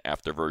version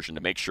after version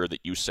to make sure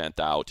that you sent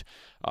out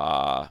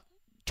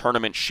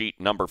tournament sheet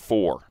number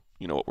 4.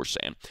 You know what we're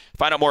saying.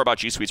 Find out more about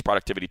G Suite's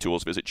productivity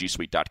tools. Visit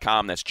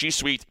gsuite.com. That's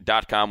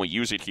gsuite.com. We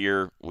use it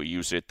here. We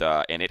use it,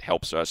 and it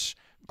helps us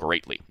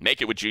greatly.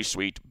 Make it with G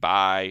Suite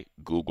by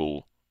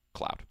Google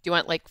Cloud. Do you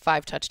want like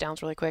 5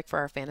 touchdowns really quick for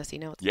our fantasy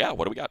notes? Yeah,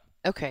 what do we got?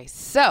 Okay,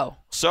 so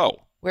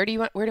where do you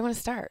want to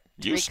start?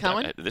 You Tariq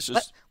Cohen? This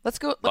is let's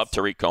go. Love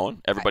Tariq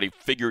Cohen. Everybody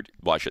figured,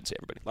 well, I shouldn't say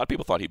everybody. A lot of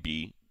people thought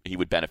he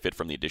would benefit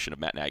from the addition of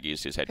Matt Nagy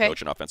as his head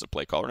coach and offensive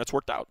play caller, and it's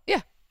worked out.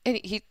 Yeah, and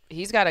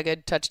he's got a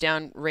good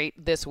touchdown rate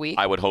this week.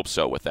 I would hope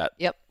so with that.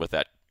 Yep. With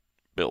that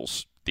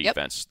Bills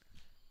defense. Yep.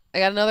 I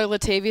got another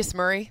Latavius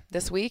Murray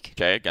this week.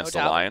 Okay, against the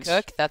Lions.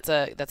 Cook. That's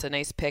a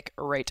nice pick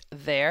right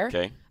there.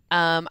 Okay.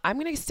 I'm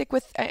going to stick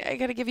with. I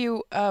got to give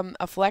you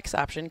a flex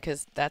option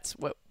because that's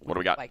what do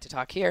we got? Like to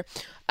talk here.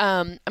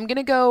 I'm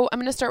going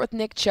to start with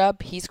Nick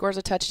Chubb. He scores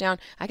a touchdown.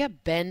 I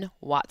got Ben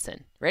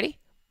Watson. Ready?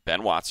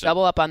 Ben Watson.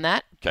 Double up on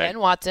that. Okay. Ben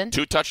Watson.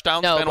 2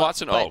 touchdowns, no, Ben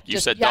Watson? But you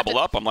said double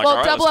up? I'm like, well,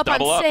 all right, double let's up.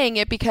 double up. saying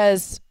it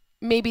because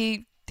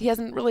maybe he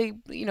hasn't really,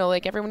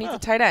 like everyone needs a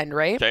tight end,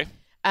 right? Okay.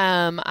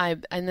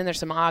 And then there's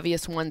some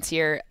obvious ones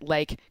here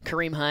like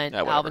Kareem Hunt,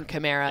 Alvin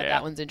Kamara. Yeah.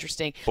 That one's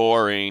interesting.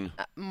 Boring.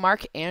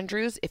 Mark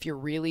Andrews, if you're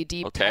really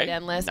deep tight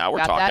end list. Now we're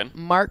got talking. That.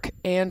 Mark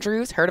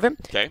Andrews, heard of him?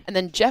 Okay. And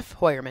then Jeff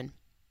Heuerman.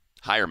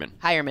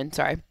 Hireman,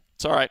 sorry.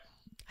 It's all right.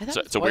 I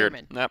thought It's a weird.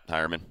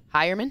 Hireman.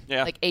 Hireman?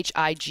 Yeah. Like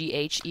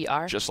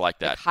Higher? Just like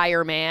that. Like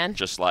hire man.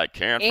 Just like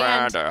can't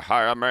find a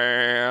hire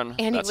man.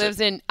 And he lives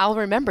in. I'll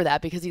remember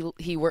that because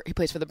he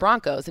plays for the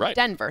Broncos in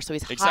Denver, so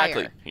he's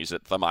exactly. higher. He's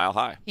at the Mile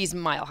High. He's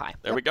Mile High.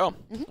 There we go.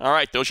 All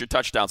right, those are your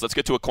touchdowns. Let's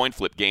get to a coin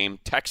flip game.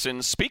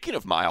 Texans. Speaking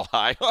of Mile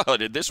High, how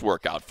did this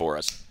work out for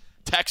us?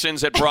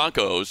 Texans at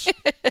Broncos.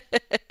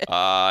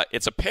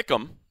 It's a pick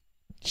 'em.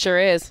 Sure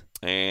is.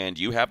 And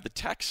you have the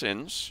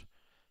Texans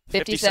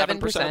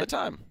 57% of the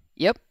time.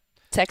 Yep.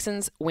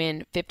 Texans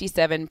win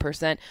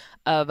 57%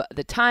 of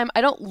the time.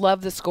 I don't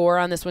love the score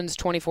on this one's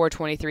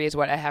 24-23 is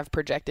what I have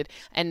projected.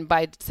 And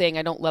by saying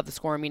I don't love the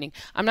score, meaning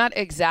I'm not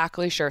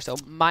exactly sure. So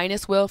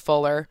minus Will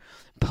Fuller,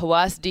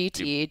 plus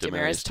DT,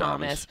 Demaryius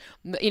Thomas.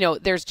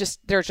 There's just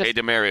Hey,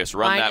 Demaryius,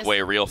 run that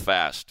way real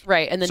fast.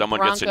 Right. And then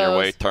someone Broncos, gets in your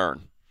way,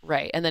 turn.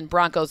 Right. And then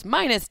Broncos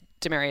minus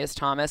Demaryius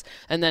Thomas,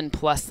 and then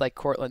plus like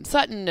Cortland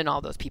Sutton and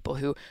all those people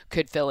who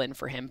could fill in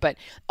for him. But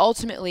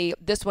ultimately,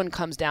 this one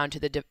comes down to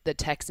the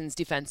Texans'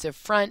 defensive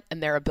front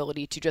and their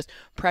ability to just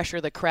pressure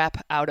the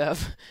crap out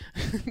of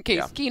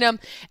Case Keenum.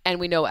 And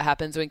we know what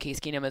happens when Case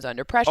Keenum is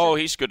under pressure. Oh,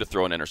 he's good to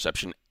throw an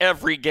interception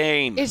every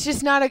game. It's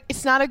just not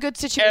a good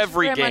situation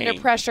for him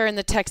under pressure, and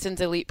the Texans'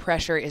 elite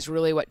pressure is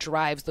really what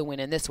drives the win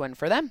in this one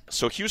for them.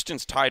 So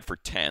Houston's tied for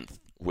 10th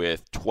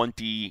with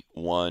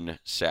 21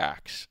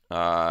 sacks.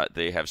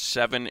 They have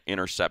 7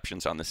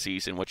 interceptions on the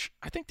season, which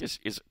I think this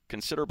is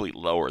considerably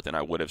lower than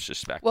I would have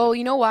suspected. Well,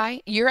 you know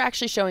why? You're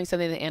actually showing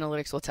something the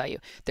analytics will tell you.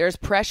 There's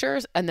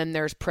pressures, and then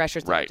there's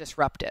pressures that are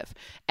disruptive.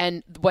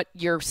 And what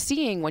you're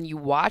seeing when you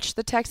watch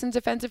the Texans'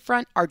 defensive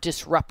front are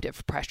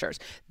disruptive pressures.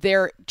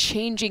 They're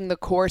changing the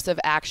course of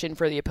action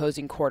for the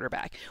opposing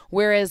quarterback.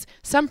 Whereas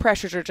some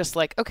pressures are just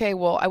like, okay,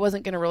 well, I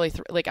wasn't going to really,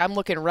 I'm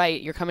looking right,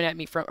 you're coming at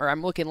me from, or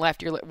I'm looking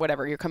left,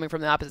 you're coming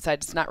from the opposite side,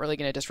 it's not really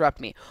going to disrupt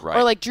me. Right.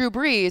 Or like Drew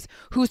Brees,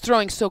 who's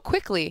throwing so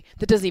quickly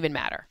that doesn't even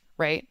matter.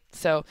 Right?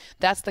 So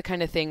that's the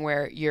kind of thing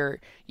where you're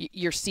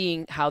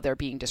seeing how they're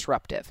being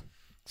disruptive.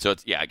 So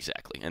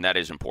exactly. And that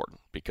is important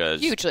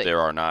because hugely. There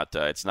are not,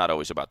 it's not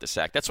always about the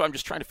sack. That's why I'm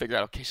just trying to figure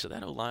out, okay, so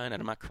that O-line,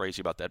 and I'm not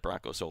crazy about that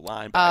Broncos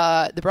O-line.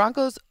 The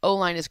Broncos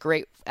O-line is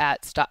great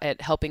at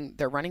helping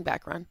their running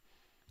back run.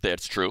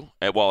 That's true.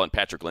 And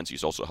Patrick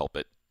Lindsey's also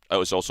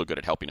also good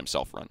at helping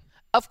himself run.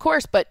 Of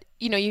course, but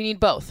you need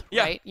both,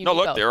 right?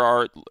 Look, there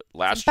are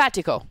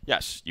simpatico.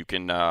 Yes, you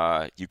can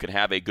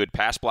have a good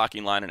pass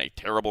blocking line and a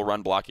terrible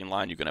run blocking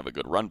line. You can have a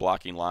good run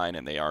blocking line,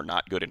 and they are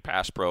not good in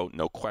pass pro,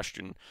 no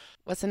question.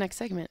 What's the next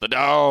segment? The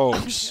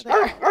Dogs.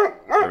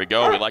 There we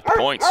go. We like the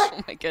points.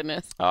 Oh my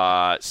goodness.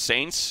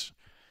 Saints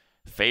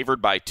favored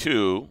by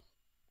 2,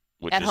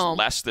 which at is home.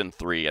 Less than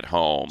 3 at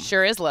home.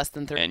 Sure is less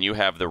than 3. And you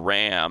have the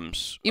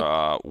Rams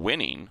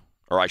winning,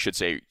 or I should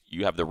say,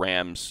 you have the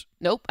Rams.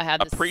 Nope, I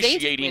had the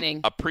Saints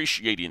winning.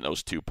 Appreciating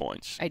those 2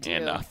 points. I do.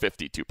 And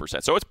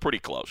 52%. So it's pretty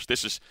close.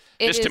 This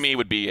to me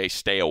would be a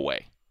stay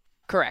away.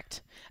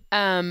 Correct.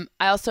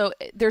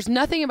 There's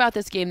nothing about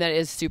this game that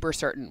is super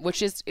certain,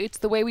 which is it's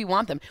the way we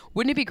want them.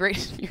 Wouldn't it be great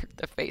if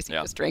the face he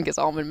just drank his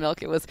almond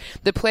milk? It was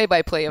the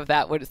play-by-play of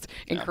that was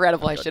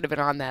incredible. I should have been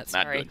on that.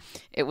 Sorry.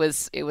 It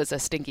was a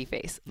stinky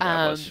face.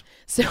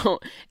 So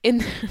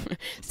in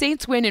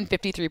Saints win in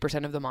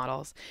 53% of the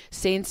models.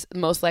 Saints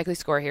most likely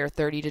score here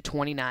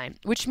 30-29,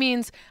 which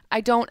means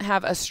I don't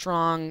have a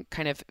strong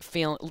kind of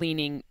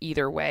leaning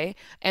either way.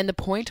 And the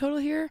point total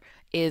here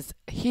is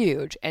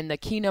huge, and the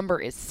key number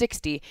is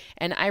 60,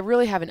 and I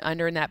really have an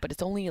under in that, but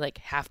it's only like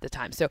half the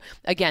time. So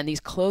again, these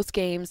close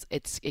games,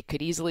 it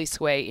could easily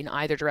sway in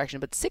either direction,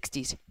 but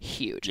 60's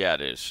huge. Yeah,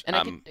 it is.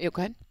 And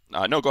go ahead.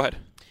 No, go ahead.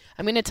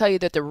 I'm going to tell you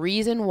that the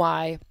reason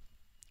why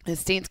the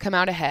Saints come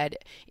out ahead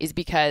is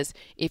because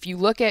if you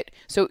look at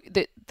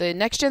the the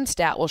next-gen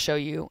stat will show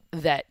you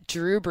that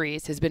Drew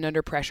Brees has been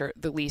under pressure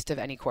the least of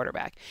any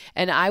quarterback.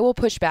 And I will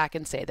push back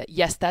and say that,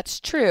 yes, that's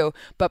true,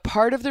 but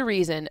part of the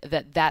reason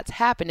that that's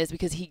happened is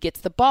because he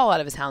gets the ball out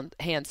of his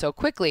hand so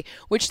quickly,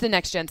 which the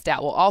next-gen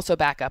stat will also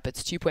back up.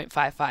 It's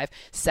 2.55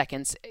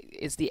 seconds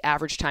is the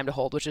average time to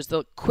hold, which is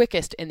the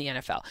quickest in the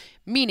NFL,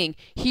 meaning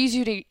he's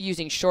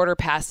using shorter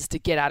passes to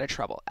get out of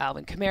trouble.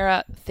 Alvin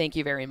Kamara, thank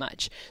you very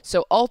much.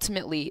 So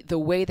ultimately, the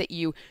way that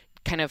you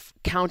kind of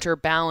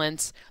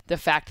counterbalance the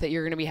fact that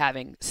you're going to be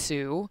having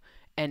Sue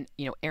and,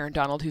 Aaron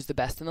Donald, who's the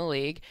best in the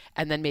league,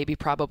 and then maybe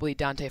probably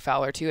Dante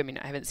Fowler too. I mean,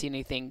 I haven't seen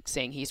anything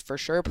saying he's for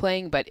sure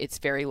playing, but it's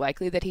very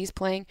likely that he's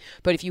playing.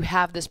 But if you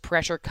have this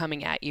pressure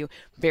coming at you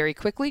very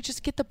quickly,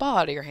 just get the ball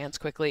out of your hands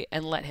quickly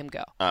and let him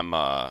go.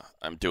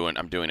 I'm doing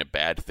a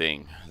bad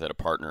thing that a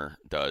partner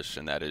does,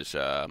 and that is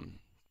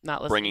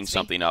not bringing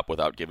something up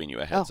without giving you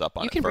a heads up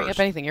on it. You can bring up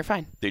anything. You're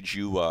fine. Did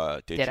you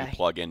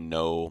plug in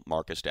no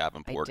Marcus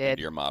Davenport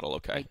into your model?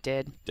 Okay. I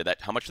did.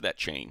 How much did that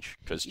change?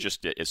 Because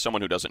just as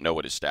someone who doesn't know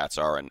what his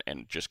stats are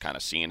and just kind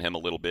of seeing him a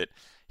little bit,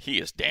 he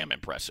is damn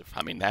impressive.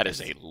 I mean, that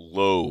is a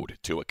load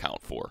to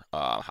account for.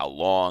 How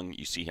long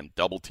you see him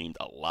double teamed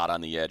a lot on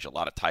the edge. A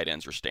lot of tight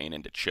ends are staying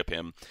in to chip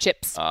him.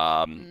 Chips.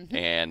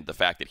 And the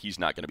fact that he's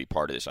not going to be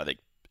part of this, I think,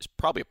 is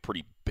probably a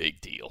pretty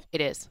big deal.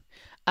 It is.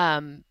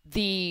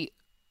 The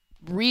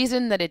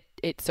reason that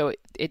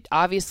it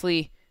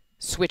obviously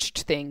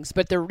switched things,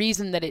 but the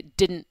reason that it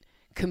didn't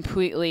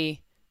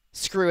completely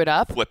screw it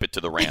up. Flip it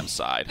to the Rams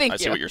side. I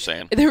see what you're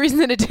saying. The reason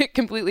that it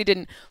completely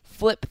didn't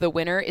flip the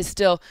winner is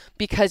still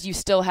because you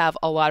still have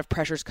a lot of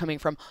pressures coming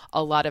from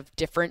a lot of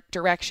different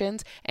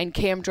directions, and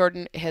Cam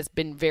Jordan has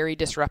been very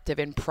disruptive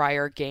in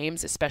prior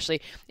games, especially.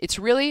 It's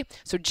really,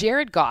 so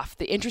Jared Goff,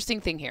 the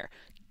interesting thing here,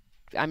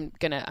 I'm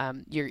going to,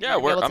 I'm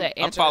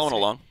following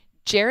along.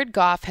 Jared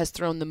Goff has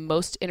thrown the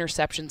most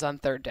interceptions on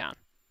third down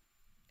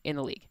in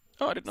the league.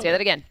 Oh, I didn't know Say that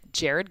again.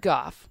 Jared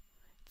Goff,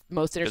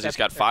 most interceptions. Because he's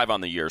got 5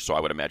 on the year, so I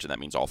would imagine that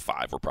means all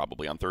 5 were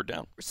probably on third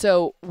down.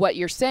 So what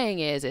you're saying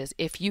is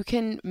if you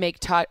can make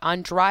Todd,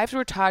 on drives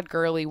where Todd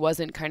Gurley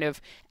wasn't kind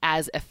of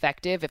as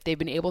effective, if they've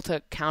been able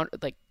to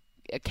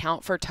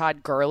account for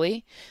Todd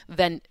Gurley,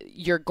 then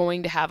you're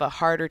going to have a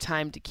harder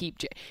time to keep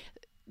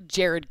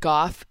Jared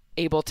Goff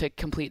able to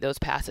complete those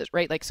passes,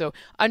 right? Like, so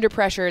under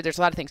pressure, there's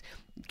a lot of things.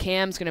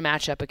 Cam's going to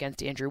match up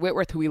against Andrew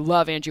Whitworth, who we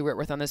love Andrew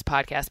Whitworth on this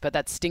podcast, but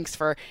that stinks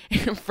for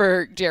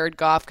Jared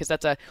Goff because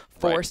that's a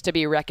force to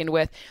be reckoned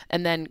with.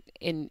 And then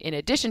in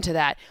addition to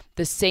that,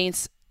 the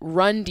Saints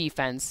run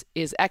defense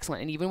is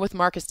excellent. And even with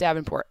Marcus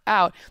Davenport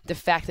out, the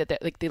fact that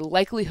the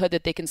likelihood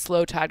that they can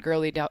slow Todd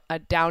Gurley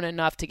down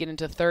enough to get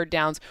into third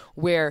downs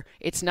where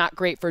it's not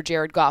great for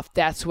Jared Goff,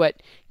 that's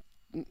what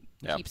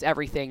keeps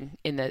everything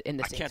in the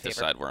Saints' I can't favor.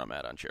 decide where I'm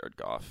at on Jared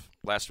Goff.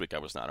 Last week I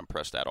was not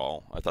impressed at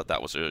all. I thought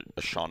that was a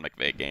Sean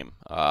McVay game.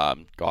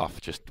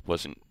 Goff just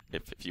wasn't.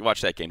 If you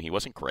watch that game, he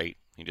wasn't great.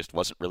 He just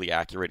wasn't really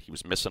accurate. He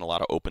was missing a lot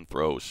of open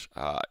throws.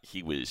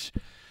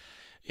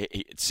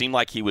 It seemed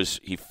like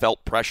he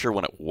felt pressure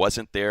when it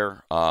wasn't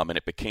there, and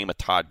it became a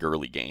Todd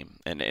Gurley game.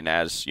 And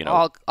as you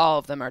know, all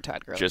of them are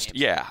Todd Gurley games.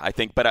 Yeah, I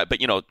think. But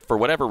for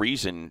whatever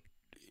reason,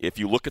 if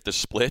you look at the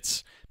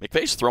splits,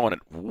 McVay's throwing it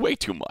way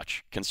too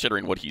much,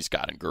 considering what he's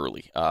got in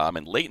Gurley.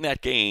 And late in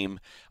that game,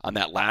 on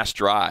that last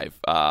drive,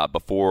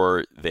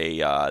 before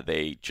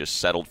they just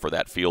settled for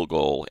that field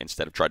goal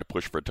instead of trying to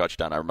push for a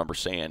touchdown, I remember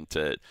saying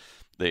to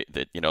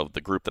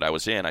the group that I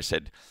was in, I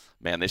said,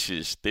 man, this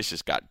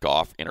has got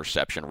Goff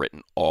interception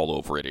written all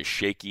over it. As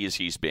shaky as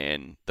he's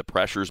been, the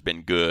pressure's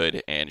been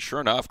good, and sure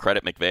enough,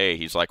 credit McVay.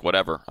 He's like,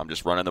 whatever, I'm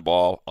just running the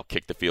ball. I'll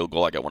kick the field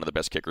goal. I got one of the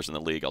best kickers in the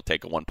league. I'll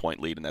take a 1-point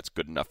lead, and that's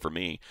good enough for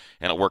me.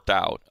 And it worked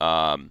out,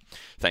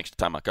 thanks to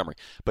Ty Montgomery.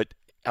 But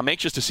I'm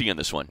anxious to see in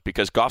this one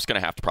because Goff's going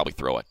to have to probably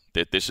throw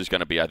it. This is going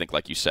to be, I think,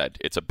 like you said,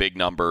 it's a big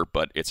number,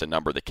 but it's a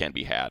number that can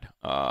be had,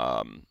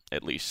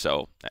 at least.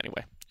 So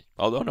anyway,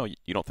 although no,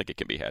 you don't think it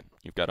can be had.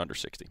 You've got under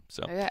 60.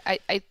 So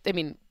I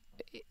mean,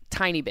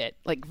 tiny bit,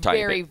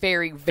 very,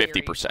 very, very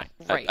 50%.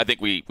 Right. I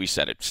think we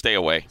said it. Stay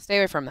away. Stay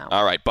away from that one.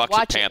 All right, Bucks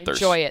Watch at Panthers.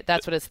 Enjoy it.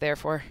 That's what it's there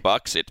for.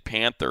 Bucks at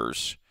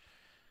Panthers.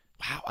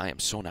 Wow, I am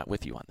so not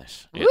with you on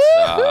this.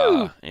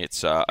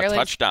 It's a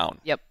touchdown.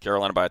 Yep.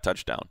 Carolina by a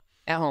touchdown.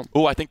 At home.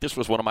 Oh, I think this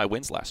was one of my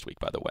wins last week,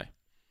 by the way.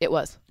 It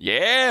was.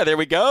 Yeah, there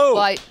we go.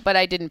 Well, but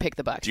I didn't pick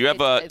the Bucks. Do you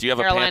have a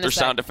Panther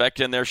sound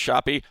effect in there,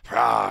 Shoppy?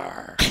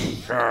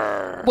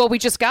 Well, we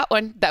just got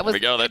one. There we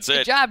go. That's it.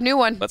 Good job, new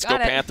one. Let's go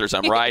Panthers.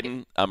 I'm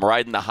riding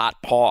the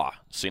hot paw.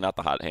 See, not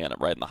the hot hand.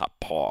 I'm riding the hot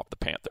paw of the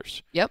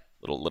Panthers. Yep.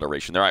 Little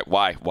alliteration there. All right.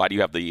 Why? Why do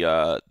you have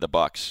the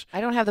Bucks?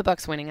 I don't have the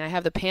Bucks winning. I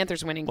have the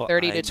Panthers winning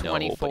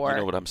 30-24. But you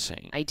know what I'm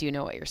saying. I do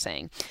know what you're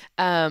saying.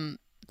 2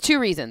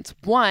 reasons.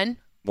 One.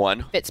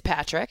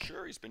 Fitzpatrick.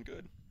 Sure, he's been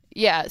good.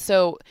 Yeah,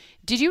 so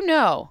did you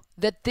know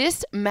that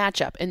this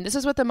matchup, and this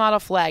is what the model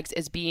flags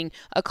as being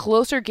a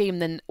closer game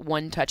than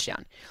 1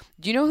 touchdown.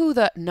 Do you know who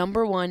the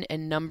number 1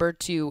 and number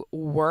 2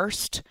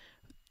 worst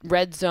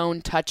red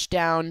zone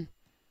touchdown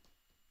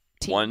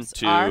teams 1,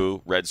 2,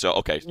 are? red zone.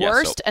 Okay.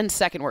 Worst and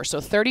second worst.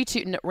 So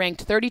 32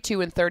 ranked 32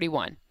 and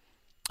 31.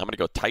 I'm going to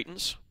go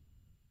Titans.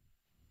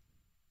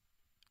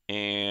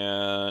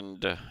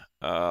 and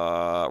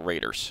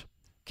Raiders.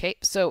 Okay,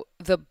 so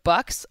the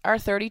Bucks are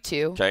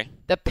 32. Okay.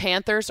 The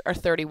Panthers are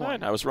 31.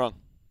 Right, I was wrong.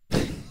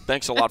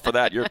 Thanks a lot for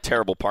that. You're a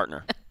terrible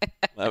partner.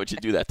 Why would you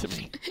do that to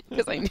me?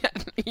 Because I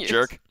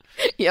jerk.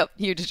 Yep,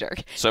 huge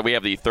jerk. So we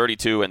have the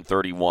 32 and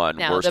 31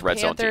 now, worst red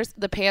zone team.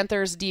 The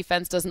Panthers'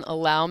 defense doesn't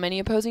allow many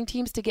opposing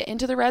teams to get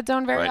into the red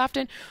zone very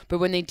often, but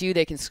when they do,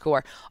 they can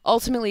score.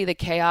 Ultimately, the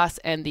chaos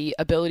and the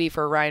ability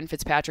for Ryan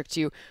Fitzpatrick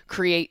to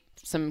create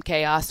some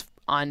chaos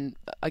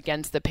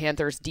against the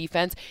Panthers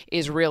defense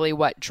is really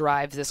what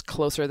drives this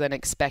closer than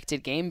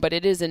expected game, but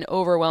it is an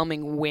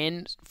overwhelming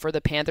win for the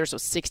Panthers. So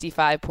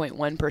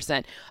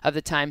 65.1% of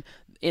the time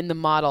in the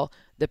model,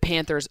 the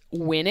Panthers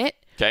win it.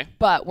 Okay.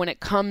 But when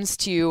it comes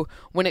to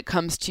how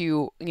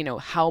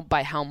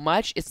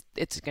much,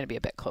 it's going to be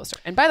a bit closer.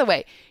 And by the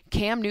way,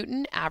 Cam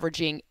Newton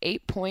averaging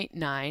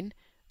 8.9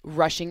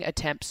 rushing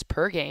attempts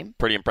per game.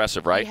 Pretty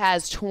impressive, right? He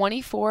has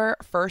 24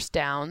 first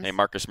downs. Hey,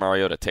 Marcus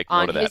Mariota, take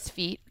note of that. On his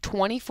feet,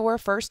 24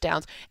 first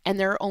downs, and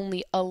there are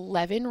only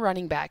 11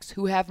 running backs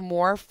who have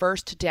more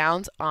first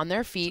downs on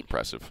their feet,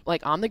 impressive,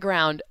 like on the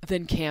ground,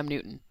 than Cam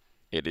Newton.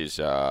 It is.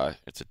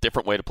 It's a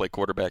different way to play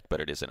quarterback, but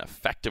it is an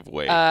effective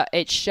way to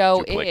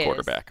play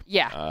quarterback.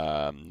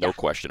 Yeah. No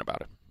question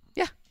about it.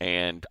 Yeah.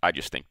 And I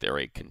just think they're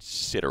a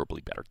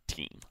considerably better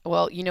team.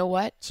 Well, you know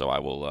what? So I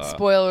will...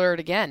 Spoiler alert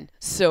again.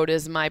 So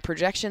does my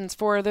projections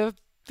for the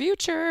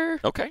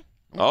future. Okay.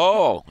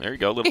 Oh, there you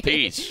go. Little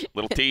tease.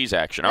 Little tease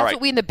action. All right. That's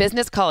what we in the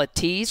business call a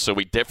tease. So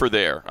we differ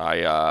there.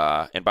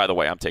 And by the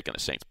way, I'm taking the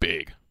Saints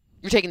big.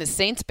 You're taking the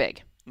Saints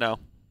big. No.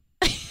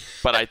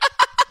 But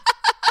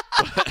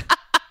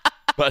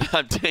but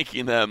I'm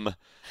taking them...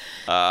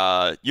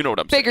 you know what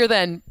I'm saying. Bigger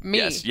than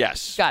me.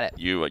 Yes. Got it.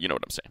 You know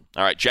what I'm saying.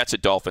 All right, Jets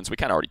at Dolphins. We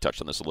kind of already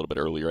touched on this a little bit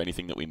earlier.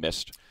 Anything that we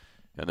missed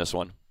in this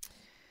one?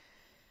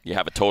 You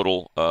have a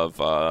total of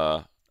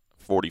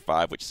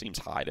 45, which seems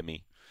high to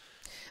me.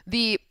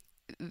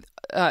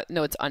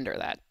 No, it's under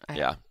that.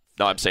 Yeah.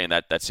 No, I'm saying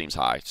that seems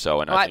high.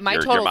 So, and I think my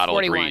your total model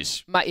 41.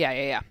 agrees.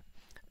 Yeah.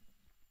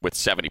 With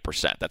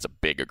 70%. That's a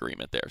big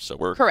agreement there. So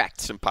we're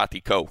correct.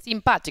 Simpatico.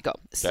 Okay.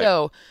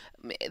 So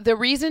the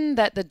reason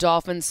that the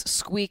Dolphins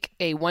squeak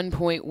a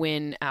 1-point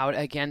win out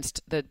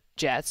against the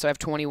Jets, so I have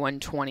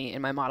 21-20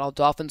 in my model.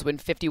 Dolphins win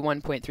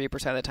 51.3%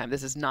 of the time.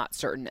 This is not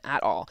certain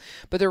at all.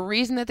 But the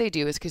reason that they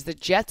do is because the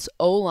Jets'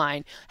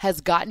 O-line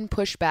has gotten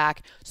pushed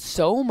back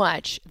so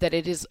much that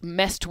it has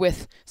messed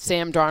with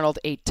Sam Darnold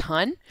a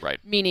ton. Right.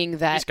 Meaning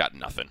that... He's got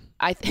nothing.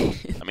 I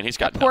mean, he's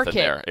got poor nothing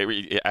kid.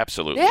 there.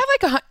 Absolutely. They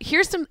have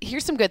here's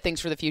some good things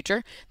for the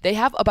future. They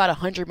have about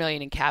 $100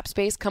 million in cap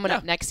space coming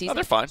up next season. Oh,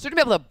 they're fine. So they're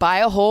gonna be able to buy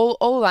a whole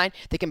O-line.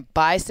 They can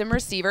buy some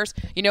receivers.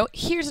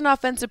 Here's an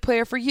offensive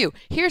player for you.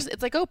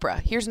 It's like Oprah.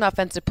 Here's an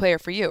offensive player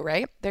for you,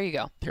 right? There you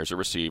go. Here's a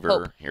receiver.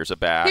 Hope. Here's a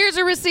back. Here's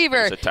a receiver.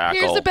 Here's a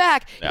tackle. Here's a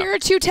back. Yeah. Here are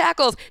 2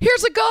 tackles.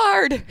 Here's a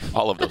guard.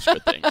 All of those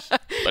good things.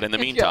 But in the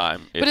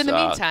meantime,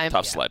 it's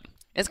tough sledding.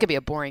 It's gonna be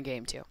a boring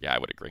game too. Yeah, I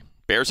would agree.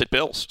 Bears at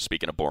Bills.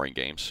 Speaking of boring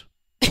games.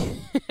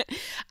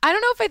 I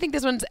don't know if I think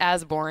this one's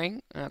as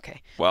boring.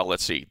 Okay. Well,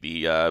 let's see.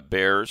 The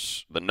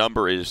Bears, the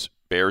number is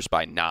Bears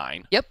by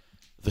 9. Yep.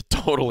 The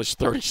total is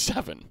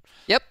 37.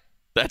 Yep.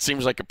 That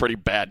seems like a pretty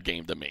bad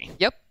game to me.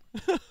 Yep. I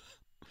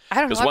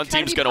don't know. Because one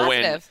team's going to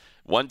win.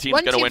 One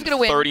team's going to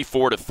win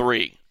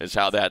 34-3. Is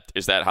how that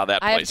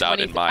plays out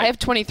in my. I have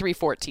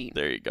 23-14.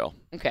 There you go.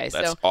 Okay,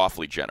 that's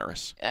awfully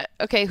generous.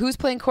 Okay, who's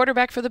playing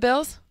quarterback for the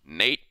Bills?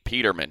 Nate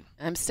Peterman.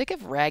 I'm sick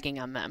of ragging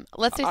on them.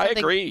 Let's say I something.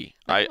 agree.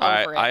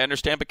 I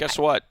understand, but guess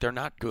what? They're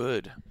not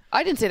good.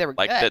 I didn't say they were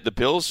good. Like the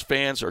Bills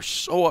fans are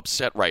so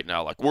upset right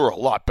now. Like, we're a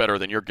lot better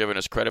than you're giving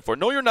us credit for.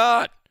 No, you're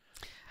not.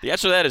 The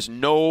answer to that is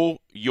no,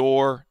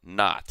 you're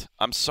not.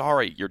 I'm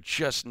sorry. You're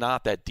just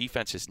not. That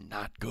defense is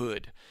not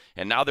good.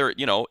 And now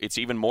it's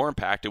even more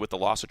impacted with the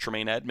loss of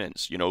Tremaine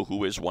Edmonds,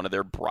 who is one of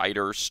their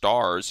brighter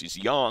stars. He's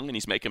young and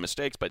he's making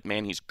mistakes, but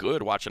man, he's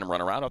good watching him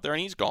run around out there,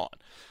 and he's gone.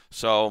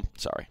 So,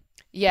 sorry.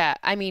 Yeah,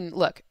 I mean,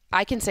 look,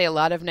 I can say a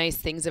lot of nice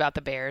things about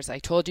the Bears. I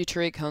told you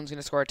Tariq Cohen's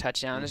going to score a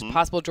touchdown. It's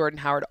possible Jordan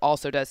Howard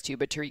also does too,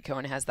 but Tariq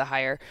Cohen has the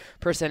higher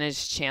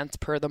percentage chance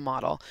per the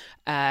model.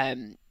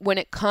 When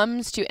it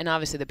comes to, and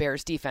obviously the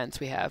Bears defense,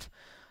 we have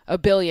a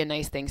billion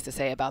nice things to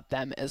say about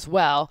them as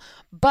well.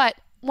 But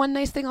one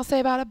nice thing I'll say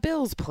about a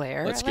Bills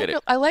player.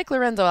 I like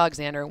Lorenzo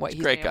Alexander and what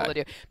he's been able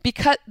to do.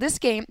 Because this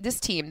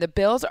team, the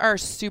Bills are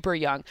super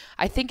young.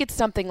 I think it's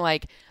something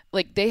like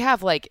they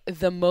have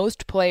the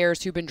most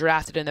players who've been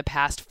drafted in the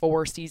past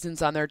 4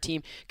 seasons on their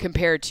team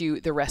compared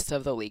to the rest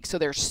of the league. So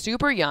they're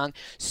super young,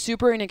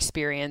 super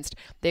inexperienced.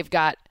 They've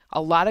got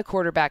a lot of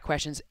quarterback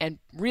questions, and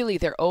really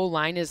their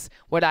O-line is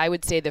what I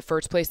would say the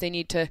first place they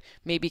need to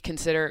maybe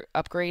consider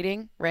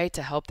upgrading, right,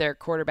 to help their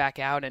quarterback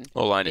out. And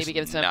O-line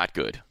is not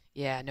good.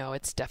 Yeah, no,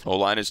 it's definitely.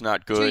 O-line is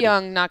not good. Too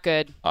young, not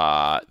good.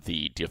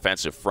 The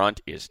defensive front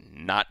is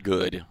not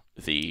good.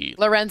 the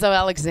Lorenzo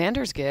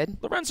Alexander's good.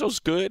 Lorenzo's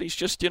good. He's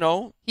just,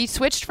 He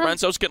switched from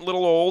Lorenzo's getting a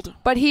little old.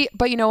 But you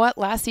know what?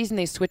 Last season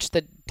they switched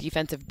the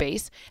defensive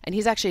base, and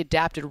he's actually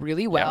adapted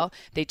really well. Yeah.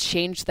 They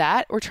changed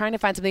that. We're trying to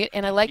find something,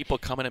 and I like people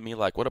coming at me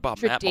like, "What about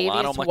Tre'Davious Matt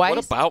Milano?" I'm like, White?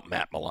 "What about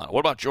Matt Milano?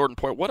 What about Jordan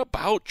Poyer? What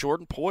about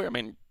Jordan Poyer?" I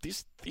mean,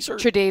 these are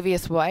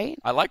Tre'Davious White.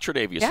 I like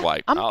Tre'Davious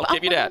White. I'll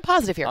give you that.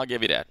 Positive here. I'll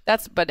give you that.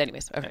 But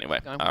anyways. Okay, anyway,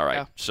 all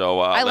right. So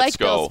I let's like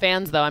go. Bills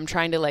fans though. I'm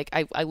trying to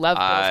I love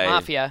Bills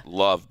Mafia.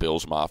 Love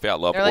Bills Mafia. I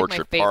love They're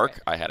Orchard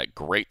Park. I had a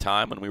great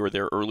time when we were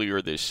there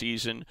earlier this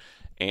season,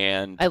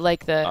 and I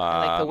like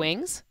the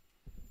wings.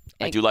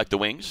 I do like the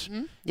wings.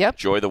 Mm-hmm. Yep.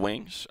 Enjoy the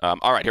wings.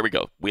 All right, here we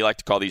go. We like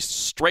to call these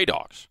stray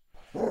dogs.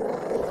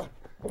 Wow,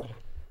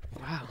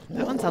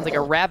 that one sounds like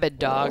a rabid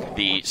dog.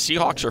 The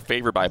Seahawks are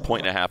favored by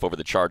 1.5 over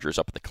the Chargers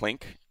up at the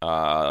Clink.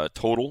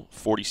 Total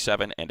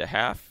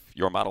 47.5.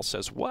 Your model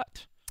says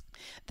what?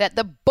 That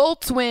the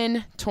Bolts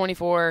win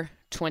 24-23.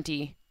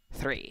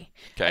 Okay.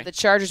 I have the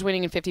Chargers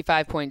winning in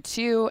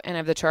 55.2, and I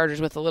have the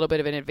Chargers with a little bit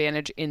of an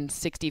advantage in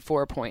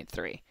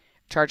 64.3.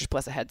 Chargers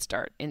plus a head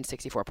start in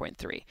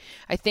 64.3.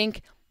 I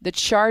think the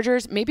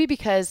Chargers, maybe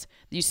because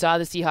you saw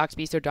the Seahawks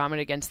be so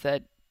dominant against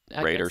the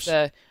Raiders.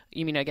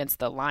 Against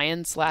the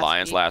Lions last week?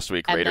 Lions last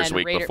week, Raiders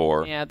week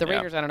before. Yeah, the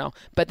Raiders, I don't know.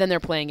 But then they're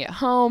playing at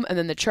home, and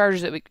then the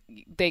Chargers,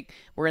 they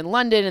were in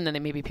London, and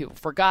then maybe people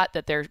forgot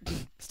that they're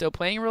still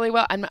playing really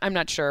well. I'm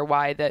not sure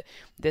why that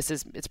this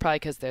is. It's probably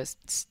because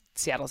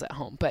Seattle's at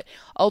home. But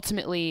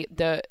ultimately,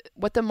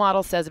 what the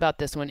model says about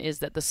this one is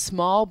that the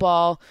small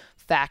ball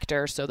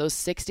factor, so those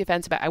 6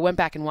 defensive, I went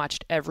back and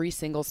watched every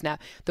single snap.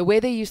 The way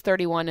they use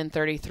 31 and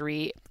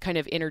 33 kind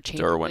of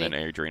interchangeably. Derwin and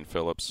Adrian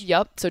Phillips.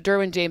 Yep. So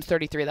Derwin James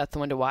 33, that's the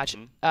one to watch.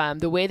 Mm-hmm.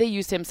 The way they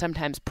use him,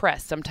 sometimes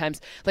press,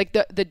 sometimes like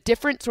the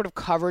different sort of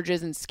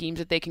coverages and schemes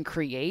that they can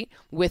create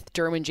with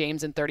Derwin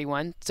James and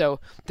 31.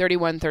 So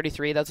 31,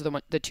 33, those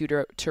are the two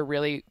to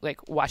really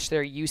like watch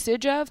their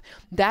usage of.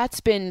 That's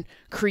been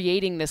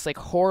creating this like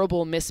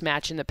horrible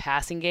mismatch in the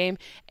passing game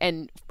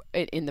and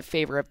in the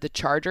favor of the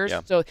Chargers.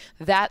 Yeah. So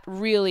that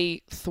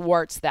really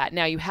thwarts that.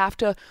 Now you have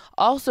to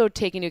also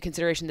take into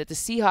consideration that the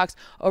Seahawks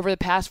over the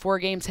past 4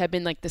 games have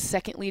been like the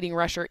second leading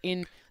rusher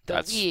in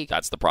the league.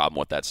 That's the problem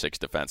with that 6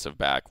 defensive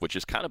back, which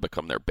has kind of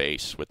become their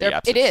base with the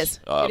absence. It is.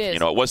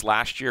 It was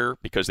last year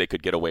because they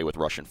could get away with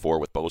rushing 4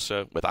 with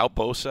Bosa. Without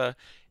Bosa,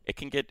 it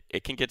can get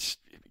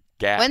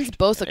gashed. When's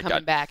Bosa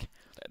coming back?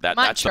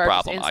 That's the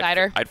problem.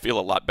 Insider. I'd feel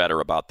a lot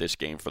better about this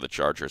game for the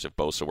Chargers if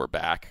Bosa were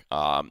back,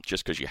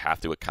 just because you have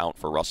to account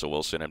for Russell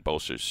Wilson, and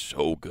Bosa's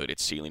so good at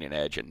sealing an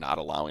edge and not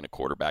allowing a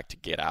quarterback to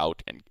get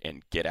out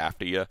and get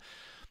after you.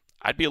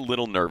 I'd be a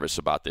little nervous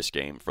about this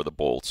game for the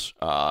Bolts,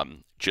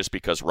 just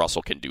because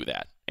Russell can do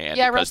that. And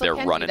because Russell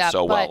they're running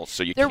so well,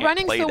 so you can't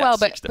play that well.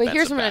 But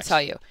here's what I'm going to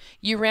tell you: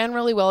 you ran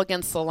really well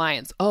against the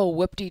Lions. Oh,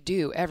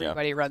 whoop-de-doo!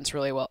 Everybody runs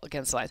really well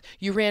against the Lions.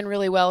 You ran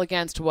really well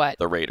against what?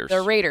 The Raiders.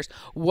 The Raiders.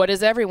 What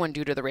does everyone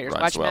do to the Raiders?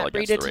 Runs Watch Matt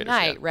Breida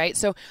tonight, right?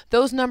 So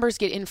those numbers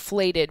get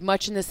inflated,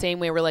 much in the same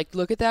way. We're like,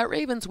 look at that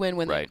Ravens win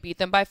when they beat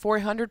them by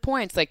 400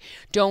 points. Like,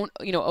 don't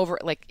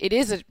it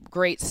is a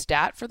great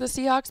stat for the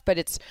Seahawks, but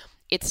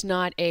it's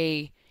not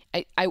a.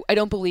 I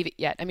don't believe it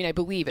yet. I mean, I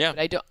believe it,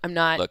 but I'm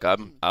not. Look,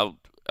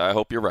 I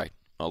hope you're right.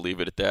 I'll leave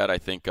it at that. I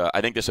think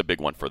this is a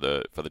big one for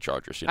the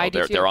Chargers.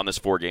 They're on this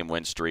 4-game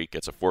win streak.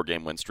 It's a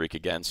 4-game win streak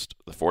against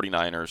the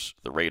 49ers,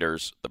 the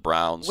Raiders, the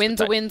Browns. Win's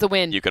a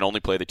win. You can only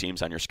play the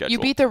teams on your schedule. You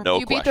beat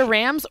the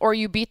Rams or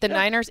you beat the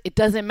Niners. It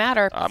doesn't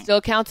matter. It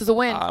still counts as a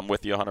win. I'm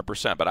with you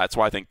 100%. But that's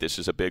why I think this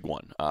is a big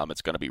one.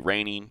 It's going to be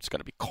raining. It's going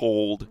to be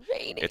cold.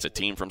 It's a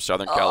team from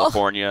Southern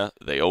California.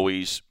 They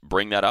always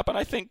bring that up, and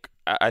I think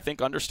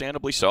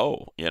understandably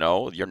so.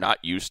 You're not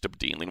used to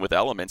dealing with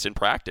elements in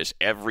practice.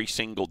 Every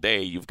single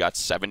day you've got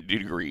 70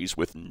 degrees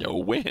with no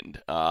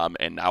wind.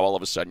 And now all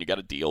of a sudden you got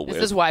to deal with...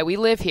 This is why we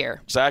live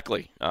here.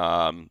 Exactly.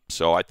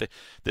 So I think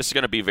this is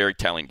going to be a very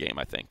telling game,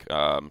 I think,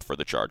 for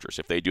the Chargers.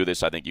 If they do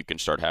this, I think you can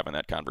start having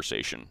that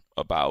conversation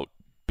about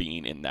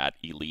being in that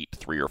elite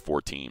 3 or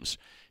 4 teams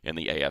in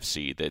the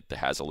AFC that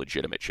has a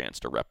legitimate chance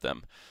to rep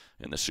them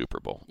in the Super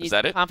Bowl. Is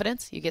that it?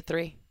 Confidence? You get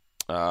 3.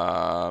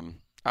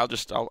 I'll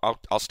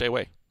stay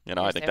away.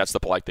 I think that's the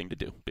polite thing to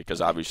do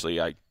because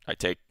obviously I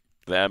take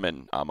them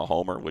and I'm a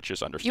homer, which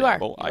is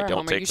understandable. You are I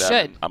don't take them.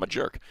 Should. I'm a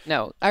jerk.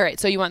 No. All right.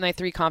 So you want my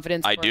 3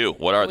 confidence? I do.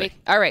 What are they?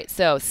 All right.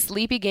 So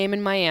sleepy game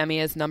in Miami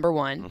is number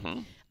 1. Mm-hmm.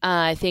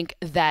 I think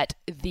that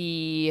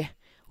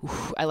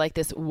I like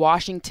this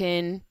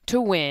Washington to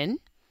win.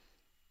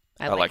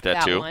 I like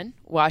that too. One.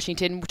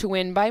 Washington to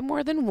win by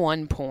more than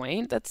 1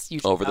 point. That's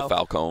usually over the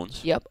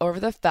Falcons. Yep, over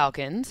the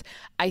Falcons.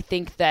 I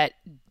think that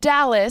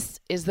Dallas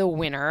is the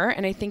winner,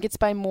 and I think it's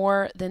by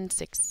more than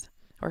 6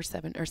 or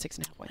 7 or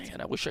 6.5 points. Man,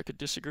 I wish I could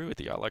disagree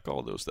with you. I like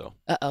all those though.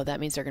 That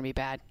means they're going to be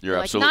bad. You're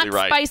absolutely not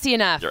right. Not spicy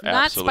enough. You're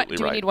absolutely right.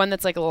 Do we need one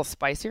that's like a little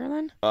spicier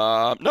then?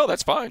 No,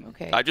 that's fine.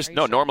 Okay.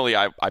 Sure? Normally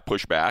I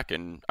push back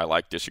and I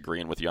like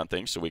disagreeing with you on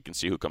things so we can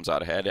see who comes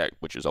out ahead,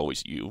 which is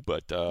always you.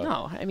 But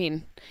no, I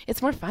mean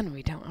it's more fun when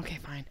we don't. Okay,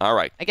 fine. All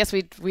right. I guess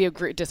we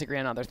disagree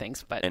on other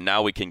things, but and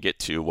now we can get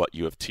to what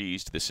you have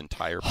teased this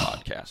entire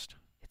podcast.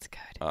 That's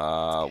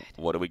good.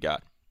 What do we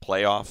got?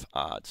 Playoff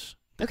odds.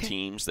 The Okay.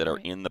 teams that are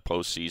in the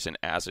postseason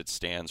as it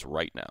stands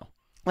right now.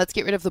 Let's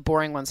get rid of the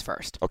boring ones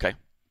first. Okay.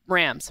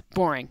 Rams,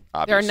 boring.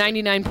 Obviously. There are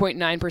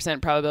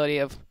 99.9% probability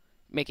of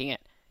making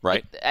it.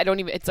 Right.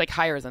 It's like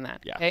higher than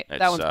that. Yeah. Okay? It's,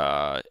 That one's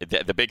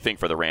the big thing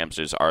for the Rams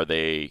is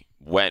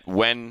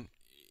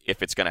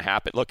if it's going to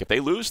happen. Look, if they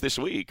lose this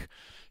week,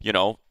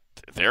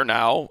 they're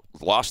now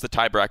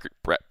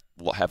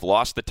have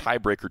lost the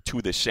tiebreaker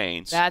to the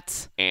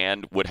Saints.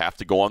 And would have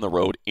to go on the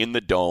road in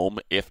the Dome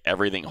if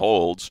everything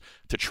holds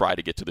to try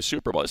to get to the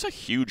Super Bowl. It's a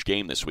huge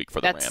game this week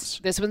for the Rams.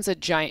 This one's has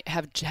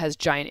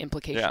giant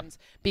implications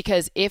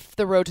because if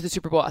the road to the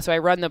Super Bowl, so I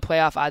run the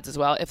playoff odds as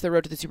well. If the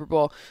road to the Super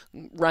Bowl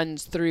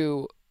runs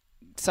through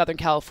Southern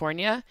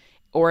California,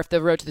 or if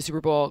the road to the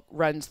Super Bowl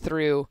runs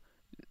through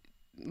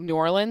New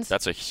Orleans,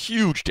 that's a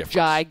huge difference.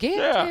 Gigantic.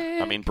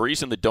 Yeah. I mean,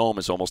 Breeze in the Dome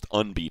is almost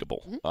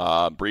unbeatable.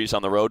 Breeze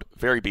on the road,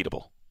 very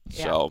beatable.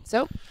 Yeah.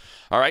 So,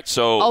 all right.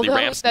 So the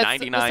Rams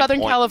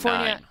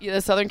 99.9. The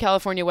Southern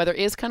California weather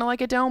is kind of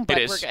like a dome, but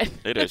we're good.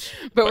 It is.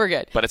 but we're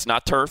good. But it's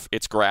not turf.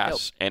 It's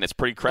grass, and it's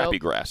pretty crappy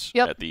grass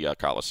at the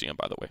Coliseum,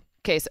 by the way.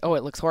 Okay, so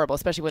it looks horrible,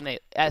 especially when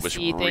it was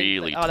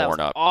really torn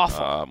up.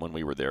 Awful. When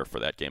we were there for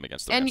that game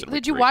against the Rams. And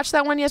did you watch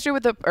that one last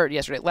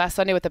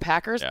Sunday with the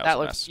Packers? Yeah, that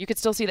looks. You could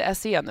still see the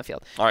SC on the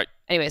field. All right.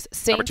 Anyways,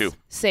 Number 2.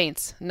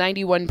 Saints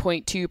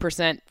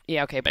 91.2%.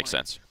 Yeah, okay. Makes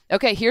sense.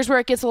 Okay, here's where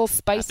it gets a little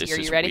spicier. This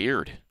is you ready?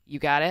 Weird. You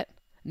got it.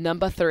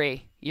 Number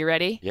 3. You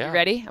ready? Yeah. You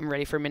ready? I'm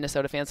ready for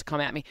Minnesota fans to come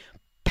at me.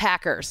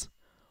 Packers.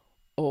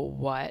 Oh,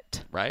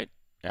 what? Right?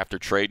 After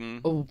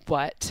trading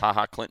what?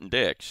 Clinton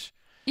Dix.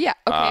 Yeah,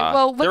 okay.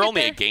 Well, they're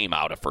only a game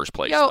out of first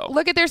place, though. though.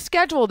 Look at their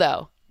schedule,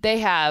 though. They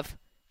have,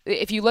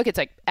 if you look, it's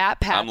like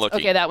at Pats. I'm looking.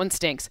 Okay, that one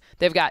stinks.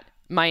 They've got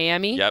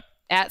Miami,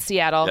 at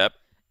Seattle,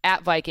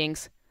 at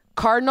Vikings,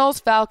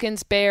 Cardinals,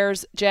 Falcons,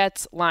 Bears,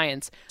 Jets,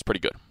 Lions. It's pretty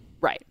good.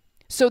 Right.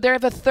 So they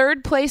have a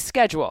third-place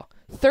schedule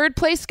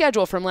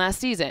from last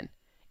season.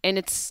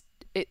 And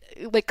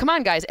come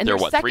on, guys. And they're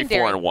their what,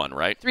 secondary, 3-4-1,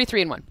 right?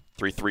 3-3-1.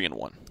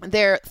 3-3-1.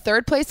 Their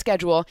third-place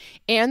schedule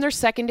and their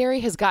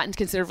secondary has gotten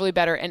considerably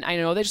better. And I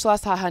know they just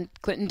lost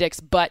Clinton Dix,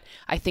 but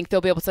I think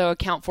they'll be able to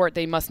account for it.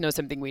 They must know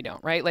something we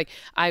don't, right? Like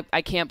I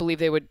can't believe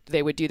they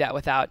would do that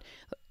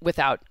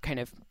without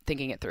kind of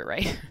thinking it through,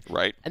 right?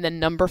 Right. And then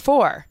number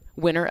 4,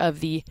 winner of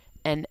the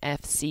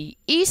NFC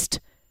East,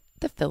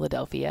 the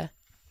Philadelphia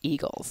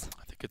Eagles.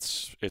 I think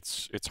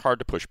it's hard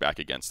to push back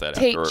against that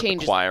Tate after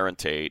acquiring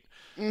Tate,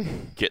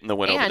 getting the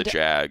win over the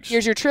Jags.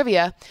 Here's your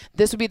trivia.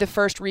 This would be the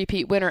first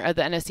repeat winner of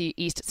the NFC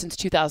East since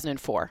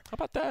 2004. How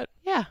about that?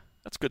 Yeah.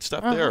 That's good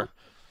stuff there.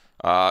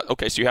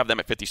 Okay, so you have them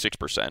at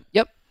 56%.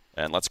 Yep.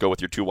 And let's go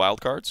with your 2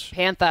 wild cards.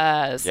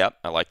 Panthers. Yep,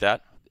 I like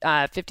that.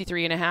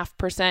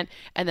 53.5%.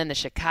 And then the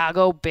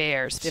Chicago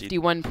Bears,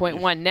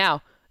 51.1%.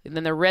 Now, and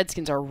then the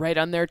Redskins are right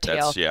on their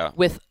tail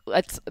with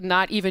it's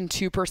not even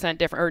 2%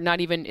 different, or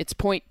not even, it's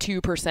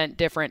 0.2%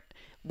 different.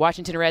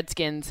 Washington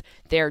Redskins,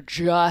 they're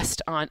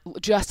just on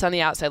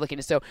the outside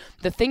looking. So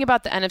the thing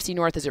about the NFC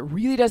North is it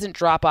really doesn't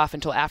drop off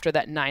until after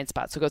that 9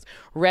 spot. So it goes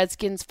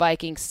Redskins,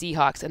 Vikings,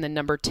 Seahawks, and then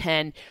number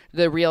 10,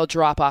 the real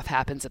drop off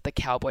happens at the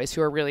Cowboys,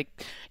 who are really,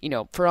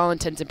 for all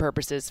intents and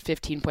purposes,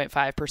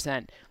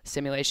 15.5%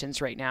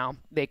 simulations right now.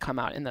 They come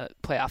out in the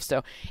playoffs.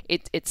 So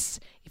it's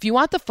if you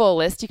want the full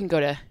list, you can go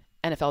to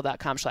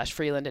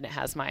NFL.com/Freeland, and it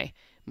has my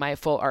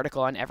full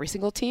article on every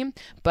single team.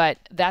 But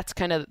that's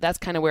kind of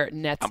where it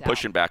nets out. I'm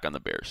pushing back on the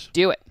Bears.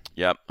 Do it.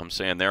 Yep, I'm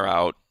saying they're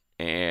out,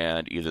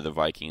 and either the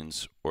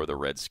Vikings or the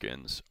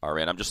Redskins are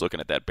in. I'm just looking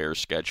at that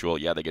Bears schedule.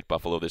 Yeah, they get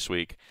Buffalo this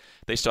week.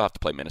 They still have to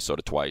play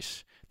Minnesota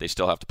twice. They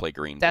still have to play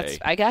Green Bay.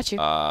 I got you.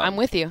 I'm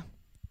with you.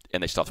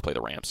 And they still have to play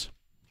the Rams.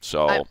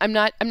 So I'm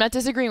not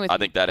disagreeing with you. I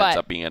think that ends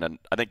up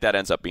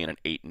being an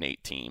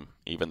 8-8 team,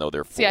 even though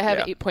they're 4. See, I have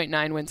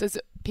 8.9 wins.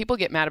 People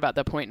get mad about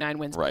the 0.9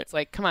 wins. Right. It's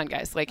like, come on,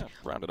 guys. Like,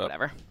 round it up.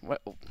 Whatever.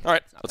 All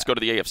right, let's go to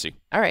the AFC.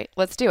 All right,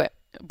 let's do it.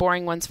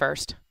 Boring ones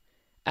first.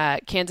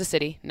 Kansas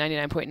City,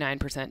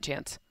 99.9%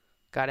 chance.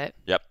 Got it?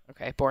 Yep.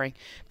 Okay, boring.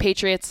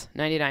 Patriots,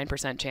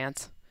 99%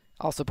 chance.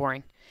 Also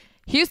boring.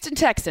 Houston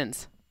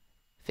Texans,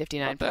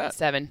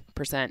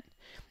 59.7%.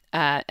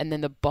 And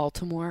then the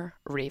Baltimore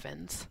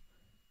Ravens.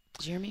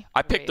 Did you hear me?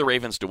 I picked the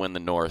Ravens to win the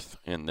North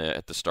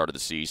at the start of the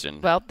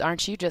season. Well,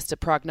 aren't you just a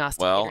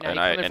prognosticator?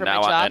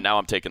 Well, now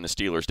I'm taking the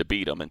Steelers to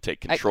beat them and take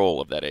control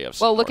of that AFC.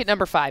 Well, North. look at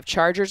number 5.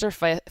 Chargers are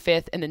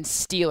 5th, and then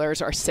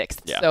Steelers are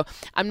 6th. Yeah. So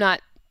I'm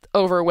not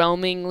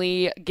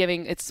overwhelmingly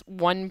giving. It's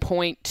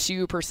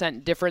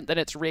 1.2% different than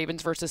it's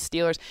Ravens versus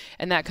Steelers,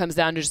 and that comes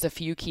down to just a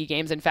few key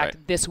games. In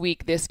fact, This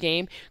week, this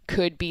game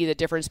could be the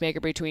difference maker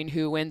between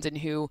who wins and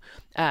who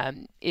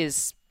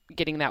is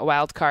getting that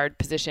wild card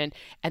position,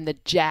 and the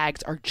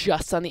Jags are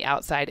just on the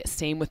outside.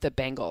 Same with the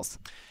Bengals.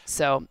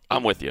 So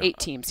I'm with you. 8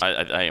 teams.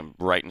 I am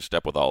right in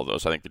step with all of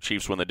those. I think the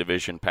Chiefs win the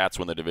division, Pats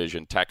win the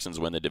division, Texans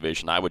win the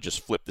division. I would just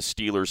flip the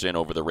Steelers in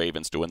over the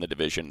Ravens to win the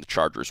division. The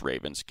Chargers,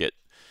 Ravens get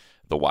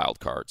the wild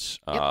cards.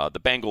 Yep. The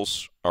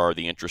Bengals are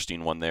the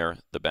interesting one there.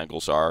 The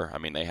Bengals are. I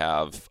mean, they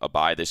have a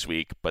bye this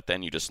week, but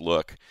then you just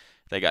look.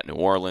 They got New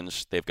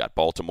Orleans. They've got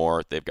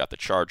Baltimore. They've got the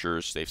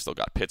Chargers. They've still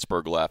got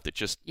Pittsburgh left. It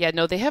just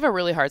they have a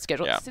really hard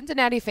schedule. Yeah.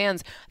 Cincinnati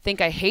fans think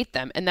I hate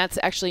them, and that's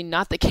actually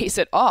not the case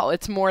at all.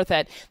 It's more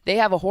that they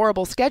have a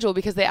horrible schedule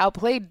because they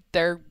outplayed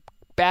their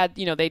bad,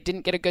 they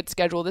didn't get a good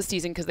schedule this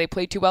season because they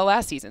played too well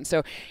last season.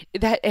 So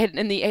that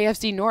in the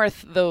AFC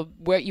North, the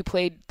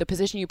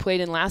position you played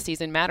in last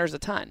season matters a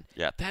ton.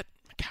 Yeah,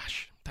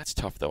 that's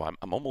tough though.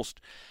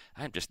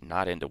 I'm just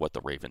not into what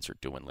the Ravens are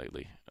doing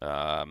lately.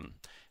 And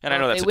I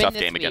know that's a tough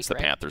game against the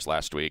Panthers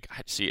last week.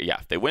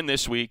 If they win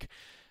this week,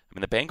 I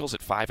mean the Bengals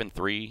at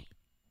 5-3.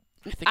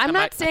 I'm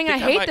not saying I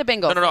hate the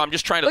Bengals. No. I'm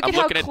just trying to. Look at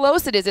how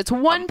close it is. It's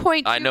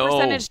 1.2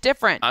 percentage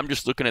different. I'm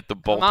just looking at the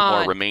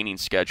Baltimore remaining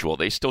schedule.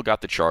 They still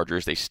got the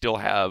Chargers. They still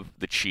have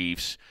the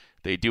Chiefs.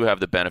 They do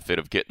have the benefit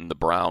of getting the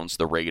Browns,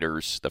 the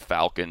Raiders, the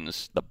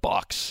Falcons, the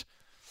Bucks.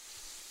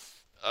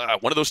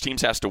 One of those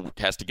teams has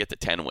to get to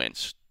 10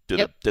 wins. Do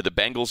the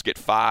Bengals get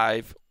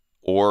 5?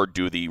 Or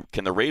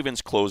can the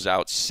Ravens close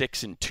out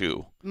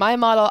 6-2? My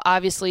model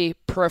obviously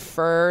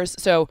prefers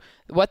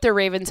what the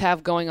Ravens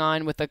have going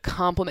on with the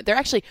complement.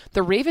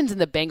 The Ravens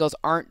and the Bengals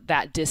aren't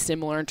that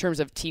dissimilar in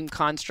terms of team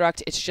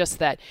construct. It's just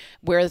that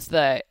whereas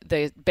the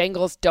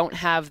Bengals don't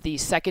have the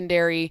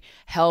secondary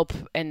help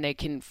and they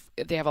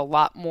have a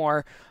lot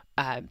more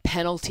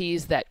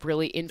penalties that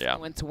really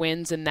influence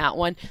wins in that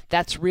one.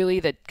 That's really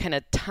the kind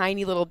of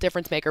tiny little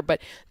difference maker,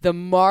 but the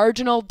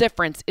marginal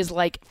difference is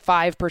like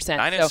 5%.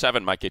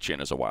 9-7 might get you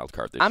in as a wild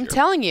card this year. I'm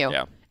telling you.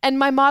 Yeah. And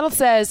my model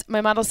says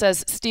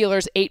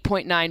Steelers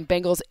 8.9,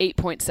 Bengals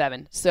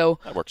 8.7. So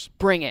that works.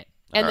 Bring it.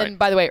 And then,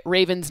 by the way,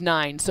 Ravens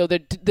 9. So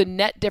the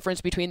net difference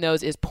between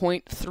those is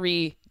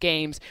 0.3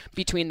 games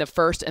between the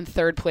first and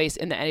third place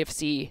in the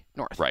NFC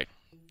North. Right.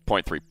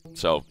 0.3.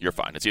 So you're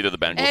fine. It's either the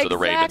Bengals or the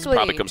Ravens.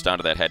 Probably comes down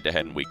to that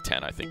head-to-head in Week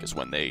 10, I think, is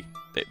when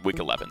Week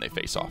 11 they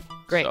face off.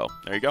 Great. So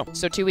there you go.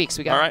 So 2 weeks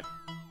we got. All right.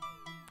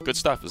 Good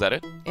stuff. Is that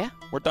it? Yeah.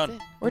 We're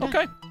done. We're done.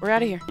 Okay. We're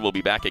out of here. We'll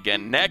be back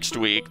again next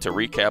week to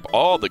recap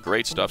all the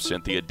great stuff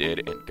Cynthia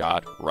did and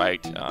got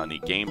right on the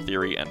Game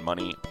Theory and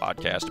Money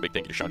podcast. A big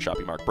thank you to Sean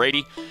Shopping, Mark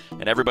Brady,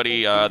 and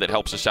everybody that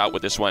helps us out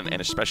with this one,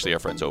 and especially our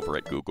friends over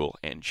at Google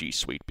and G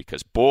Suite,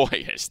 because boy,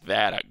 is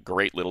that a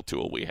great little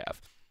tool we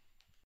have.